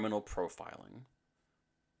with criminal profiling?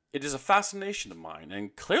 It is a fascination of mine,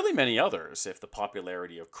 and clearly many others, if the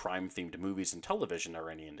popularity of crime-themed movies and television are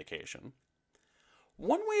any indication.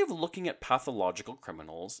 One way of looking at pathological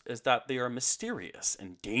criminals is that they are mysterious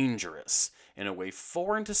and dangerous in a way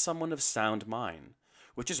foreign to someone of sound mind,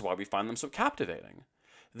 which is why we find them so captivating.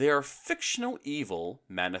 They are fictional evil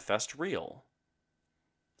manifest real.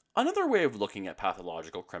 Another way of looking at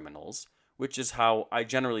pathological criminals, which is how I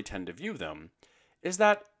generally tend to view them, is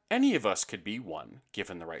that any of us could be one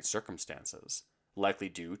given the right circumstances, likely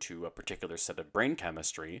due to a particular set of brain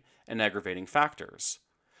chemistry and aggravating factors.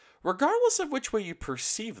 Regardless of which way you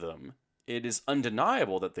perceive them, it is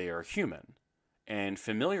undeniable that they are human, and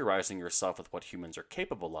familiarizing yourself with what humans are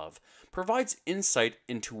capable of provides insight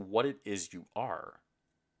into what it is you are.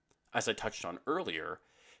 As I touched on earlier,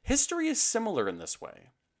 history is similar in this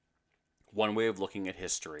way. One way of looking at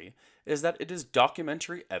history is that it is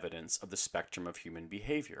documentary evidence of the spectrum of human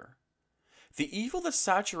behavior. The evil that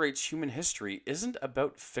saturates human history isn't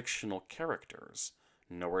about fictional characters,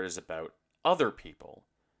 nor is it about other people.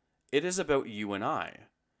 It is about you and I,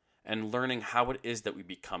 and learning how it is that we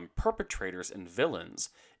become perpetrators and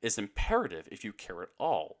villains is imperative if you care at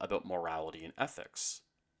all about morality and ethics.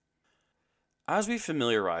 As we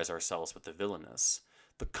familiarize ourselves with the villainous,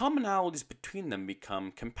 the commonalities between them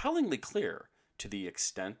become compellingly clear to the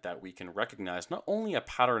extent that we can recognize not only a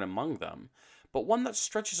pattern among them, but one that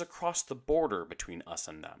stretches across the border between us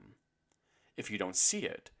and them. If you don't see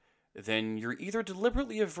it, then you're either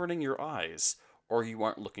deliberately averting your eyes, or you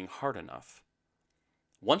aren't looking hard enough.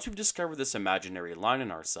 Once we've discovered this imaginary line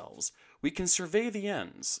in ourselves, we can survey the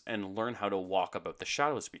ends and learn how to walk about the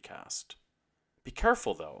shadows we cast. Be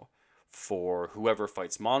careful, though, for whoever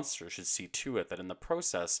fights monsters should see to it that in the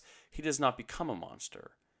process he does not become a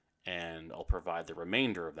monster, and I'll provide the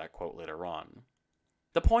remainder of that quote later on.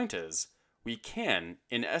 The point is, we can,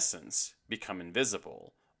 in essence, become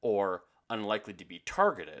invisible, or unlikely to be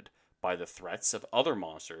targeted, by the threats of other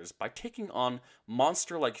monsters by taking on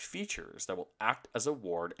monster-like features that will act as a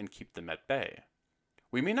ward and keep them at bay.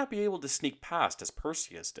 We may not be able to sneak past as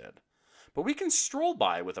Perseus did, but we can stroll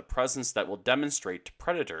by with a presence that will demonstrate to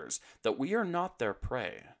predators that we are not their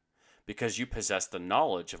prey, because you possess the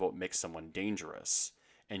knowledge of what makes someone dangerous,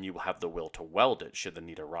 and you will have the will to weld it should the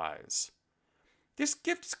need arise. This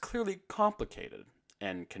gift is clearly complicated,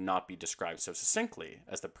 and cannot be described so succinctly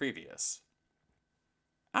as the previous.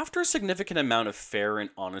 After a significant amount of fair and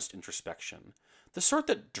honest introspection, the sort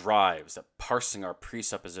that drives at parsing our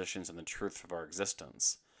presuppositions and the truth of our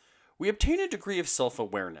existence, we obtain a degree of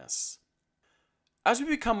self-awareness. As we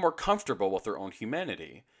become more comfortable with our own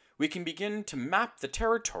humanity, we can begin to map the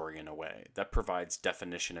territory in a way that provides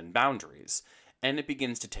definition and boundaries, and it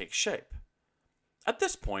begins to take shape. At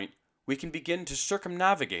this point, we can begin to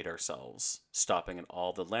circumnavigate ourselves, stopping at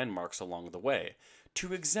all the landmarks along the way,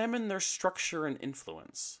 to examine their structure and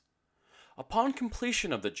influence. Upon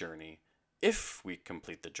completion of the journey, if we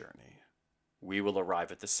complete the journey, we will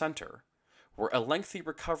arrive at the center, where a lengthy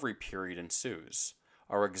recovery period ensues,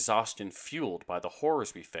 our exhaustion fueled by the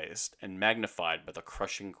horrors we faced and magnified by the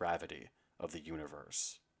crushing gravity of the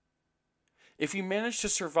universe. If you manage to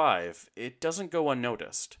survive, it doesn't go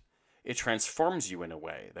unnoticed. It transforms you in a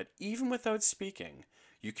way that even without speaking,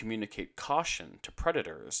 you communicate caution to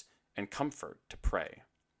predators and comfort to prey.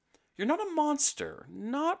 You're not a monster,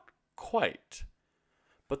 not quite,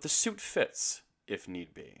 but the suit fits if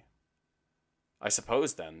need be. I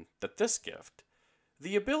suppose, then, that this gift,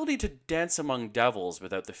 the ability to dance among devils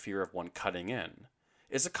without the fear of one cutting in,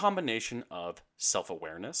 is a combination of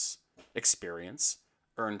self-awareness, experience,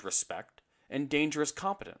 earned respect, and dangerous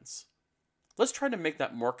competence. Let's try to make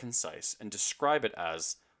that more concise and describe it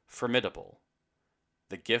as formidable,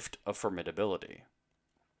 the gift of formidability.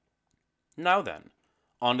 Now then,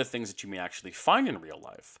 on to things that you may actually find in real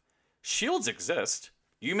life. Shields exist.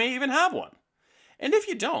 You may even have one. And if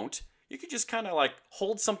you don't, you could just kind of like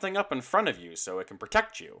hold something up in front of you so it can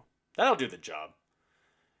protect you. That'll do the job.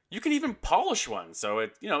 You can even polish one so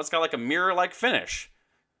it's got like a mirror-like finish.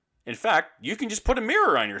 In fact, you can just put a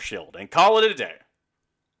mirror on your shield and call it a day.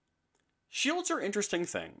 Shields are interesting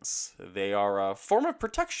things. They are a form of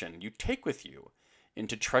protection you take with you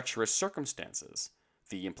into treacherous circumstances.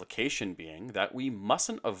 The implication being that we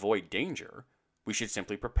mustn't avoid danger, we should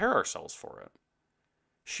simply prepare ourselves for it.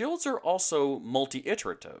 Shields are also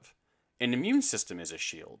multi-iterative. An immune system is a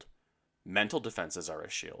shield. Mental defenses are a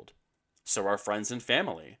shield. So are friends and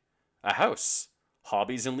family, a house,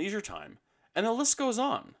 hobbies and leisure time, and the list goes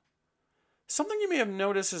on. Something you may have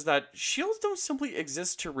noticed is that shields don't simply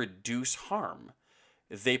exist to reduce harm.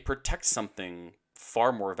 They protect something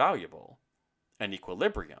far more valuable, an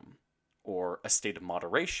equilibrium, or a state of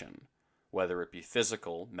moderation, whether it be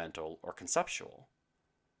physical, mental, or conceptual.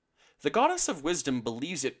 The goddess of wisdom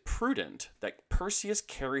believes it prudent that Perseus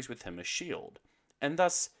carries with him a shield, and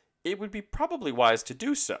thus it would be probably wise to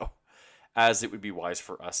do so, as it would be wise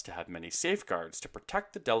for us to have many safeguards to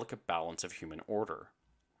protect the delicate balance of human order.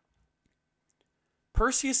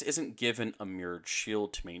 Perseus isn't given a mirrored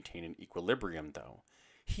shield to maintain an equilibrium, though.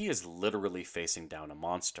 He is literally facing down a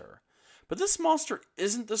monster. But this monster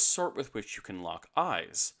isn't the sort with which you can lock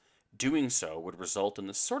eyes. Doing so would result in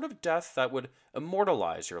the sort of death that would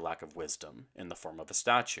immortalize your lack of wisdom in the form of a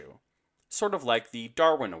statue, sort of like the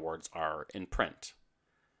Darwin Awards are in print.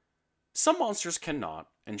 Some monsters cannot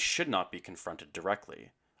and should not be confronted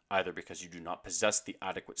directly, either because you do not possess the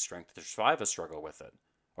adequate strength to survive a struggle with it,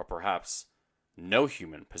 or perhaps no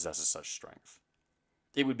human possesses such strength.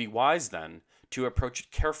 It would be wise, then, to approach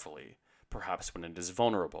it carefully, perhaps when it is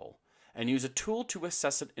vulnerable, and use a tool to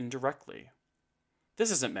assess it indirectly.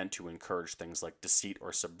 This isn't meant to encourage things like deceit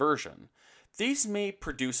or subversion. These may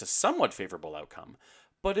produce a somewhat favorable outcome,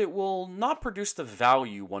 but it will not produce the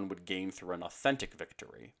value one would gain through an authentic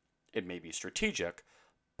victory. It may be strategic,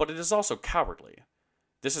 but it is also cowardly.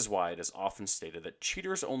 This is why it is often stated that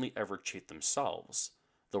cheaters only ever cheat themselves.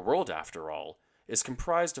 The world, after all, is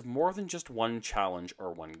comprised of more than just one challenge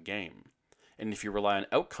or one game. And if you rely on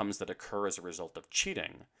outcomes that occur as a result of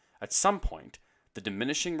cheating, at some point, the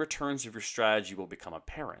diminishing returns of your strategy will become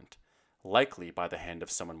apparent, likely by the hand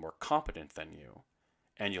of someone more competent than you,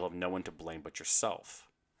 and you'll have no one to blame but yourself.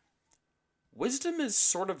 Wisdom is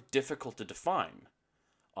sort of difficult to define.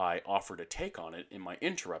 I offered a take on it in my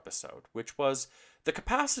intro episode, which was the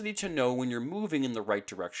capacity to know when you're moving in the right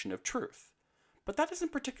direction of truth. But that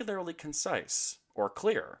isn't particularly concise or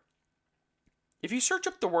clear. If you search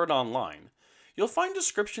up the word online, you'll find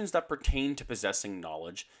descriptions that pertain to possessing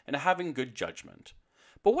knowledge and having good judgment.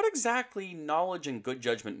 But what exactly knowledge and good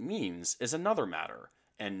judgment means is another matter,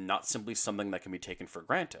 and not simply something that can be taken for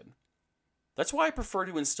granted. That's why I prefer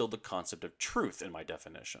to instill the concept of truth in my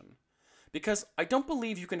definition. Because I don't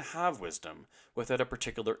believe you can have wisdom without a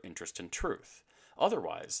particular interest in truth.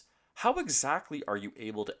 Otherwise, how exactly are you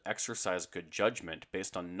able to exercise good judgment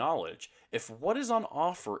based on knowledge if what is on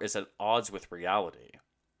offer is at odds with reality?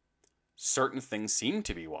 Certain things seem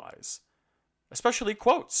to be wise, especially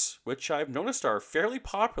quotes, which I've noticed are fairly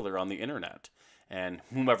popular on the internet, and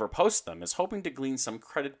whomever posts them is hoping to glean some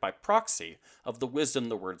credit by proxy of the wisdom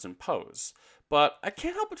the words impose. But I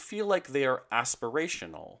can't help but feel like they are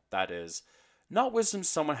aspirational, that is, not wisdom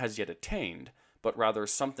someone has yet attained, but rather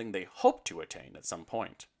something they hope to attain at some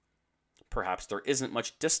point. Perhaps there isn't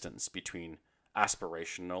much distance between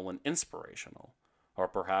aspirational and inspirational, or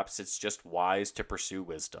perhaps it's just wise to pursue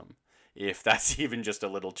wisdom, if that's even just a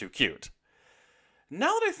little too cute.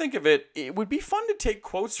 Now that I think of it, it would be fun to take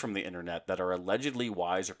quotes from the internet that are allegedly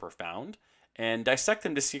wise or profound, and dissect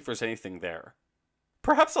them to see if there's anything there.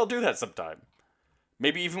 Perhaps I'll do that sometime.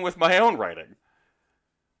 Maybe even with my own writing.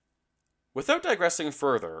 Without digressing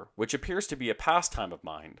further, which appears to be a pastime of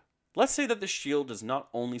mine, let's say that the shield is not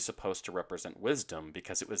only supposed to represent wisdom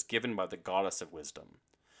because it was given by the goddess of wisdom,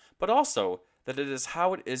 but also that it is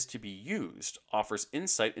how it is to be used offers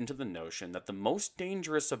insight into the notion that the most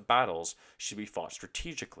dangerous of battles should be fought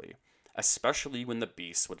strategically, especially when the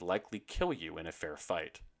beast would likely kill you in a fair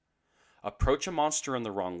fight. Approach a monster in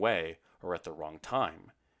the wrong way or at the wrong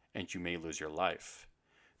time, and you may lose your life.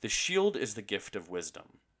 The shield is the gift of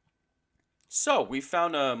wisdom. So, we've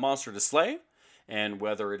found a monster to slay, and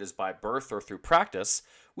whether it is by birth or through practice,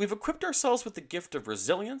 we've equipped ourselves with the gift of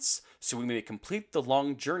resilience so we may complete the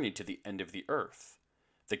long journey to the end of the earth.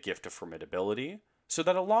 The gift of formidability, so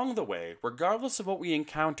that along the way, regardless of what we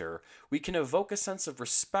encounter, we can evoke a sense of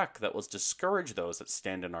respect that will discourage those that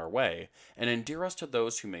stand in our way and endear us to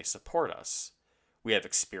those who may support us. We have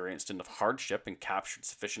experienced enough hardship and captured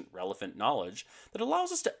sufficient relevant knowledge that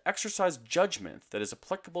allows us to exercise judgment that is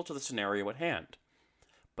applicable to the scenario at hand.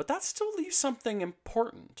 But that still leaves something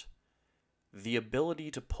important: the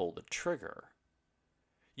ability to pull the trigger.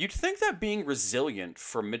 You'd think that being resilient,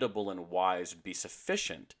 formidable, and wise would be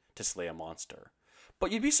sufficient to slay a monster,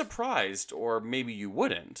 but you'd be surprised, or maybe you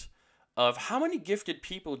wouldn't, of how many gifted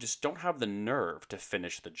people just don't have the nerve to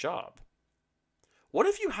finish the job. What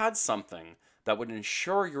if you had something that would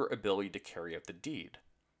ensure your ability to carry out the deed?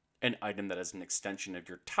 An item that is an extension of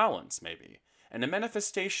your talents, maybe, and a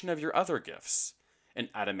manifestation of your other gifts. An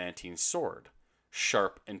adamantine sword,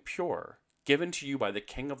 sharp and pure, given to you by the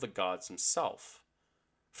king of the gods himself.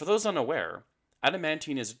 For those unaware,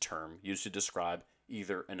 adamantine is a term used to describe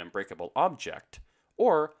either an unbreakable object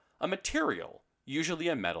or a material, usually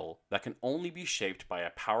a metal, that can only be shaped by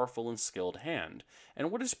a powerful and skilled hand,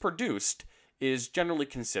 and what is produced is generally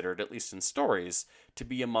considered, at least in stories, to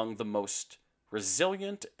be among the most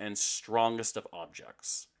resilient and strongest of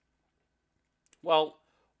objects. Well,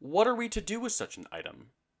 what are we to do with such an item?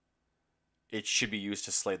 It should be used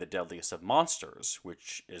to slay the deadliest of monsters,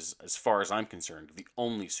 which is, as far as I'm concerned, the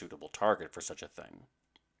only suitable target for such a thing.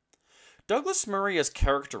 Douglas Murray has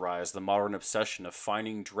characterized the modern obsession of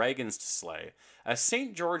finding dragons to slay as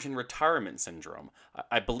St. George in retirement syndrome,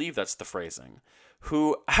 I believe that's the phrasing,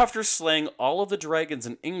 who, after slaying all of the dragons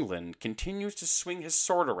in England, continues to swing his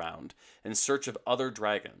sword around in search of other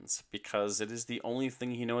dragons, because it is the only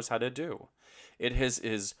thing he knows how to do. It is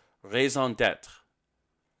his raison d'etre.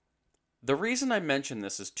 The reason I mention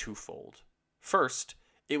this is twofold. First,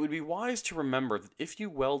 it would be wise to remember that if you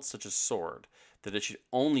wield such a sword, that it should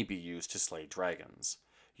only be used to slay dragons.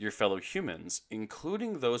 Your fellow humans,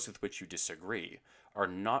 including those with which you disagree, are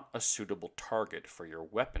not a suitable target for your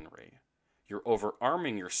weaponry. You're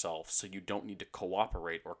overarming yourself so you don't need to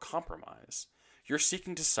cooperate or compromise. You're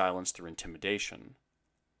seeking to silence through intimidation.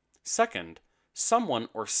 Second, someone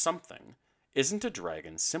or something isn't a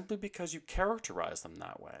dragon simply because you characterize them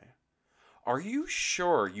that way. Are you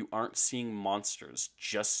sure you aren't seeing monsters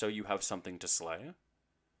just so you have something to slay?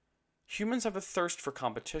 Humans have a thirst for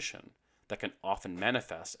competition that can often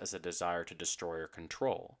manifest as a desire to destroy or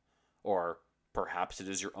control, or perhaps it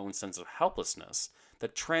is your own sense of helplessness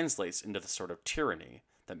that translates into the sort of tyranny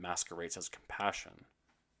that masquerades as compassion.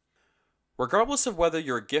 Regardless of whether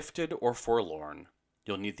you're gifted or forlorn,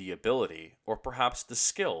 you'll need the ability, or perhaps the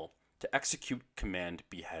skill, to execute command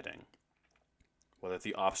beheading. Whether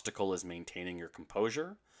the obstacle is maintaining your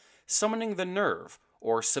composure, summoning the nerve,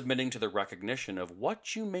 or submitting to the recognition of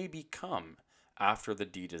what you may become after the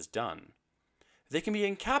deed is done. They can be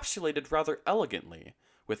encapsulated rather elegantly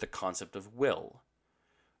with the concept of will.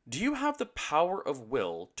 Do you have the power of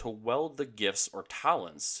will to weld the gifts or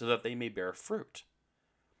talents so that they may bear fruit?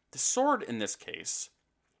 The sword, in this case,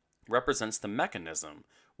 represents the mechanism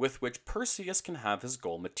with which Perseus can have his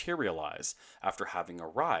goal materialize after having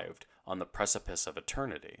arrived on the precipice of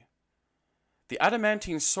eternity. The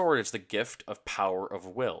adamantine sword is the gift of power of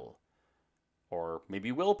will, or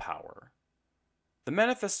maybe willpower, the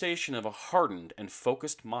manifestation of a hardened and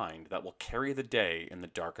focused mind that will carry the day in the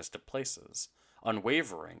darkest of places,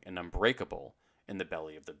 unwavering and unbreakable in the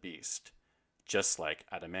belly of the beast, just like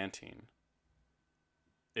adamantine.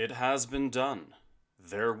 It has been done.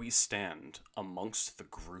 There we stand amongst the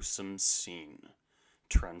gruesome scene,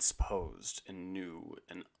 transposed in new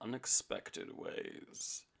and unexpected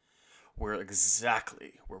ways. We're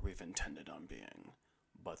exactly where we've intended on being,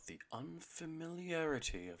 but the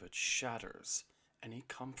unfamiliarity of it shatters any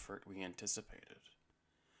comfort we anticipated.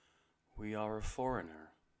 We are a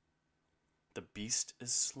foreigner. The beast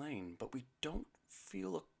is slain, but we don't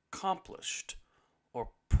feel accomplished, or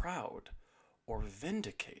proud, or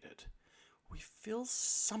vindicated. We feel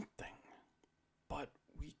something, but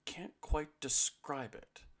we can't quite describe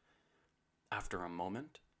it. After a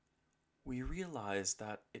moment, we realize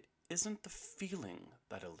that it isn't the feeling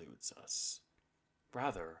that eludes us.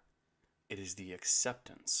 Rather, it is the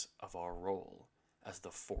acceptance of our role as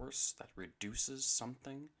the force that reduces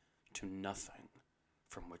something to nothing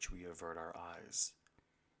from which we avert our eyes.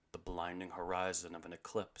 The blinding horizon of an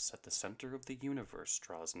eclipse at the center of the universe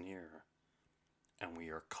draws near, and we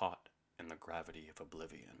are caught in the gravity of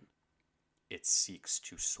oblivion. It seeks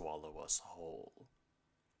to swallow us whole.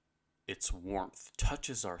 Its warmth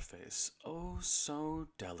touches our face oh so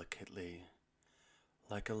delicately,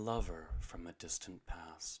 like a lover from a distant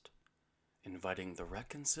past, inviting the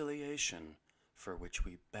reconciliation for which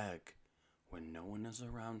we beg when no one is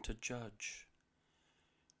around to judge.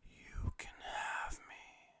 You can have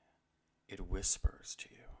me, it whispers to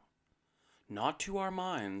you, not to our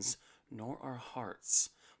minds nor our hearts,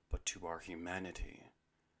 but to our humanity,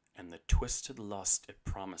 and the twisted lust it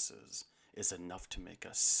promises is enough to make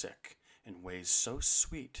us sick in ways so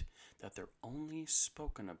sweet that they're only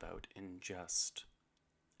spoken about in jest.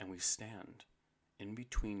 And we stand in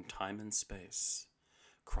between time and space,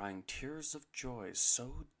 crying tears of joy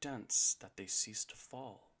so dense that they cease to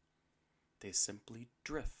fall. They simply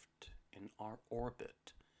drift in our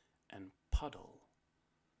orbit and puddle.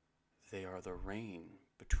 They are the rain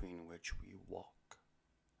between which we walk.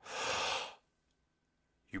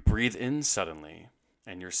 You breathe in suddenly,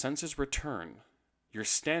 and your senses return. You're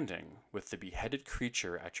standing with the beheaded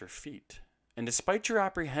creature at your feet, and despite your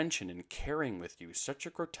apprehension in carrying with you such a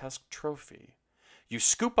grotesque trophy, you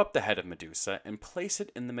scoop up the head of Medusa and place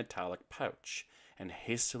it in the metallic pouch, and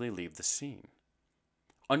hastily leave the scene.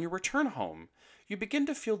 On your return home, you begin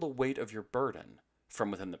to feel the weight of your burden. From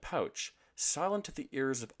within the pouch, silent to the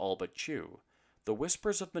ears of all but you, the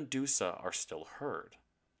whispers of Medusa are still heard.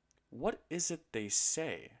 What is it they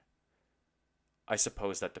say? I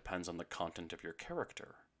suppose that depends on the content of your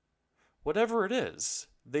character. Whatever it is,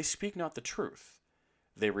 they speak not the truth.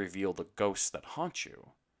 They reveal the ghosts that haunt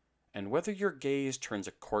you. And whether your gaze turns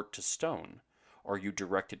a court to stone, or you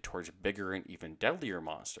direct it towards bigger and even deadlier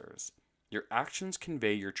monsters, your actions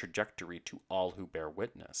convey your trajectory to all who bear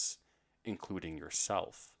witness, including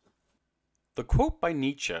yourself. The quote by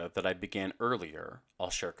Nietzsche that I began earlier, I'll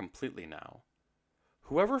share completely now.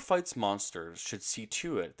 Whoever fights monsters should see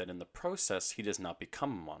to it that in the process he does not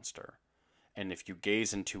become a monster, and if you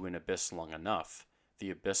gaze into an abyss long enough,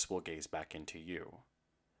 the abyss will gaze back into you.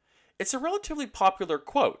 It's a relatively popular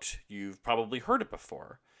quote. You've probably heard it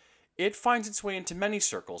before. It finds its way into many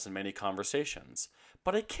circles and many conversations,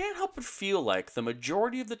 but I can't help but feel like the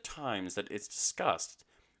majority of the times that it's discussed,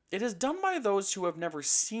 it is done by those who have never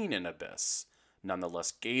seen an abyss,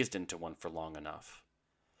 nonetheless gazed into one for long enough.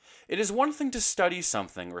 It is one thing to study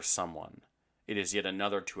something or someone. It is yet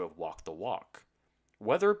another to have walked the walk,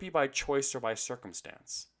 whether it be by choice or by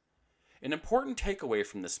circumstance. An important takeaway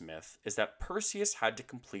from this myth is that Perseus had to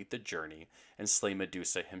complete the journey and slay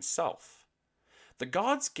Medusa himself. The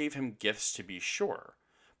gods gave him gifts to be sure,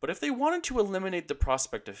 but if they wanted to eliminate the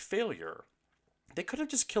prospect of failure, they could have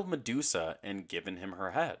just killed Medusa and given him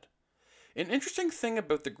her head. An interesting thing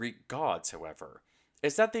about the Greek gods, however,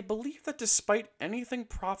 is that they believe that despite anything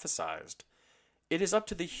prophesied, it is up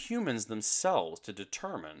to the humans themselves to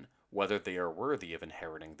determine whether they are worthy of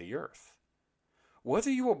inheriting the earth. Whether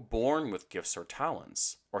you are born with gifts or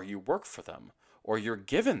talents, or you work for them, or you're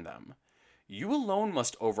given them, you alone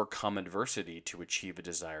must overcome adversity to achieve a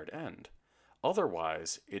desired end.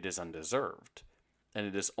 Otherwise, it is undeserved. And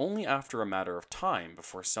it is only after a matter of time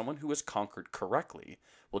before someone who has conquered correctly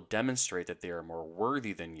will demonstrate that they are more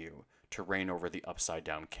worthy than you to reign over the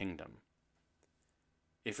upside-down kingdom.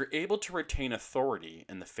 If you're able to retain authority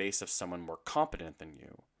in the face of someone more competent than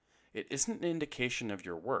you, it isn't an indication of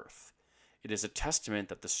your worth. It is a testament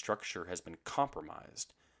that the structure has been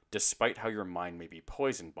compromised, despite how your mind may be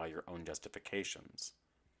poisoned by your own justifications.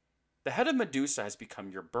 The head of Medusa has become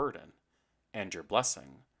your burden, and your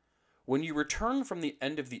blessing. When you return from the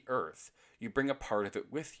end of the earth, you bring a part of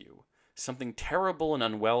it with you, something terrible and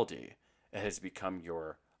unwieldy. It has become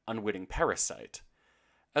your unwitting parasite.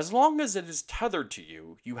 As long as it is tethered to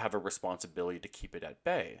you, you have a responsibility to keep it at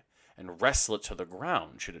bay, and wrestle it to the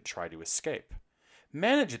ground should it try to escape.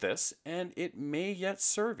 Manage this, and it may yet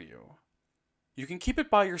serve you. You can keep it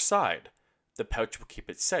by your side. The pouch will keep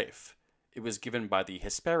it safe. It was given by the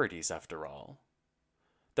Hesperides, after all.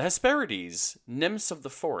 The Hesperides, nymphs of the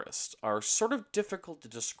forest, are sort of difficult to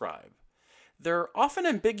describe. They're often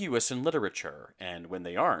ambiguous in literature, and when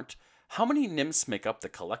they aren't, how many nymphs make up the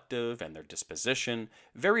collective and their disposition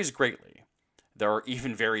varies greatly. There are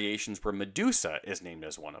even variations where Medusa is named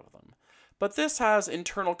as one of them. But this has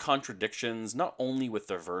internal contradictions not only with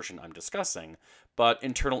the version I'm discussing, but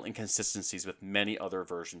internal inconsistencies with many other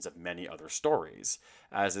versions of many other stories,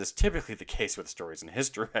 as is typically the case with stories in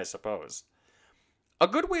history, I suppose. A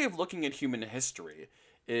good way of looking at human history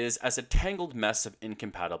is as a tangled mess of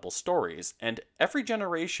incompatible stories, and every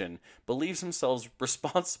generation believes themselves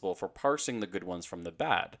responsible for parsing the good ones from the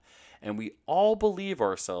bad, and we all believe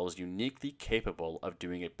ourselves uniquely capable of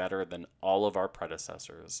doing it better than all of our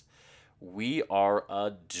predecessors. We are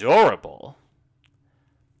adorable.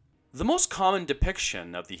 The most common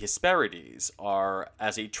depiction of the Hesperides are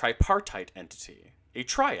as a tripartite entity, a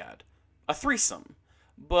triad, a threesome,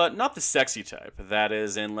 but not the sexy type, that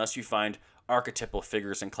is, unless you find archetypal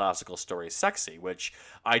figures in classical stories sexy, which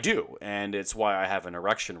I do, and it's why I have an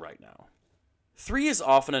erection right now. 3 is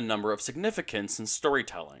often a number of significance in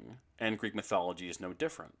storytelling, and Greek mythology is no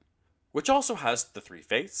different, which also has the 3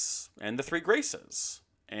 fates and the 3 graces,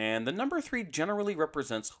 and the number 3 generally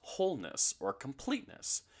represents wholeness or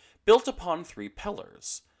completeness, built upon 3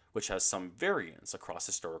 pillars, which has some variance across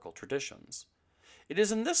historical traditions. It is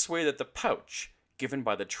in this way that the pouch, given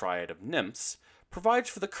by the triad of nymphs, provides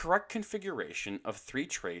for the correct configuration of 3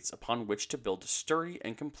 traits upon which to build a sturdy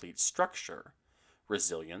and complete structure: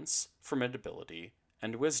 resilience, formidability,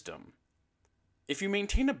 and wisdom. If you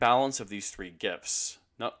maintain a balance of these 3 gifts,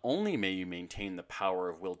 not only may you maintain the power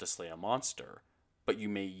of will to slay a monster, but you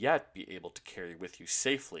may yet be able to carry with you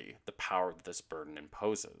safely the power that this burden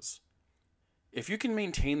imposes. If you can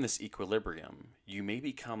maintain this equilibrium, you may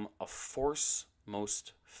become a force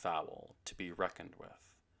most foul to be reckoned with.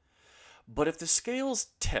 But if the scales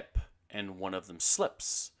tip and one of them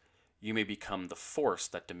slips, you may become the force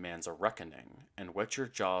that demands a reckoning and whet your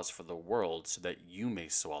jaws for the world so that you may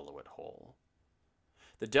swallow it whole.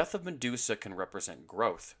 The death of Medusa can represent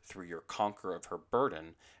growth through your conquer of her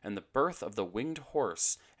burden and the birth of the winged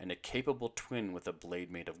horse and a capable twin with a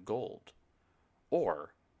blade made of gold.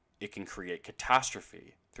 Or it can create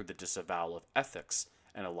catastrophe through the disavowal of ethics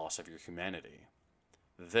and a loss of your humanity.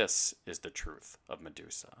 This is the truth of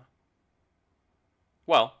Medusa.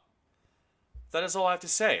 Well, that is all I have to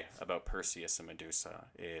say about Perseus and Medusa,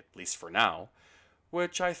 at least for now,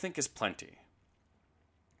 which I think is plenty.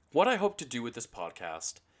 What I hope to do with this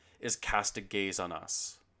podcast is cast a gaze on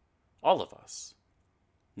us, all of us.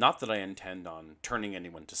 Not that I intend on turning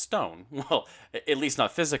anyone to stone, well, at least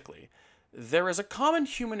not physically. There is a common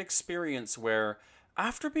human experience where,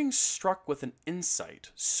 after being struck with an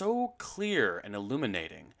insight so clear and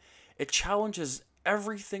illuminating, it challenges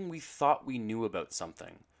everything we thought we knew about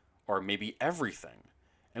something, or maybe everything,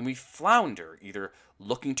 and we flounder, either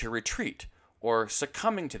looking to retreat or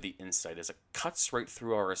succumbing to the insight as it cuts right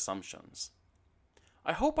through our assumptions.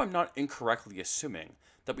 I hope I'm not incorrectly assuming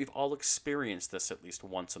that we've all experienced this at least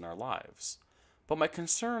once in our lives, but my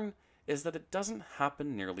concern is that it doesn't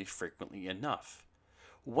happen nearly frequently enough.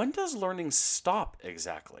 When does learning stop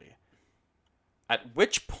exactly? At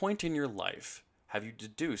which point in your life have you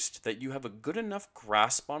deduced that you have a good enough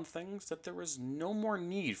grasp on things that there is no more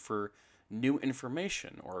need for new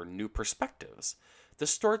information or new perspectives, the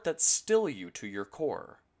sort that still you to your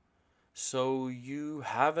core? So you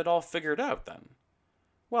have it all figured out then?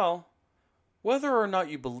 Well, whether or not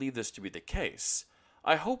you believe this to be the case,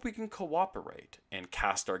 I hope we can cooperate and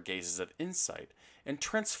cast our gazes of insight and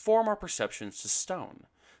transform our perceptions to stone,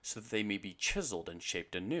 so that they may be chiseled and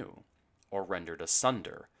shaped anew, or rendered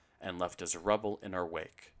asunder and left as rubble in our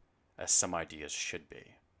wake, as some ideas should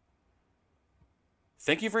be.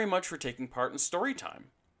 Thank you very much for taking part in Storytime.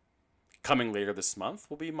 Coming later this month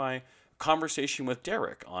will be my conversation with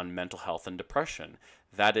Derek on mental health and depression.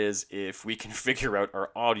 That is, if we can figure out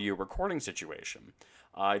our audio recording situation.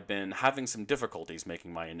 I've been having some difficulties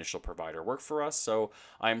making my initial provider work for us, so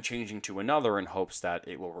I'm changing to another in hopes that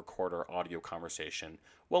it will record our audio conversation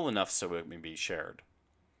well enough so it may be shared.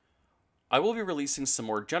 I will be releasing some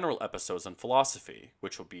more general episodes on philosophy,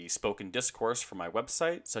 which will be spoken discourse from my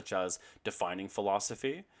website, such as Defining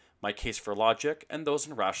Philosophy, My Case for Logic, and those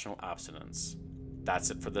in Rational Abstinence.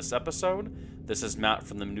 That's it for this episode. This is Matt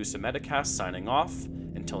from the Medusa Metacast signing off.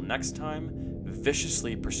 Until next time,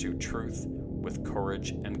 viciously pursue truth with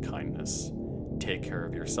courage and kindness. Take care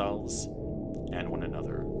of yourselves and one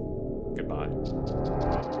another. Goodbye.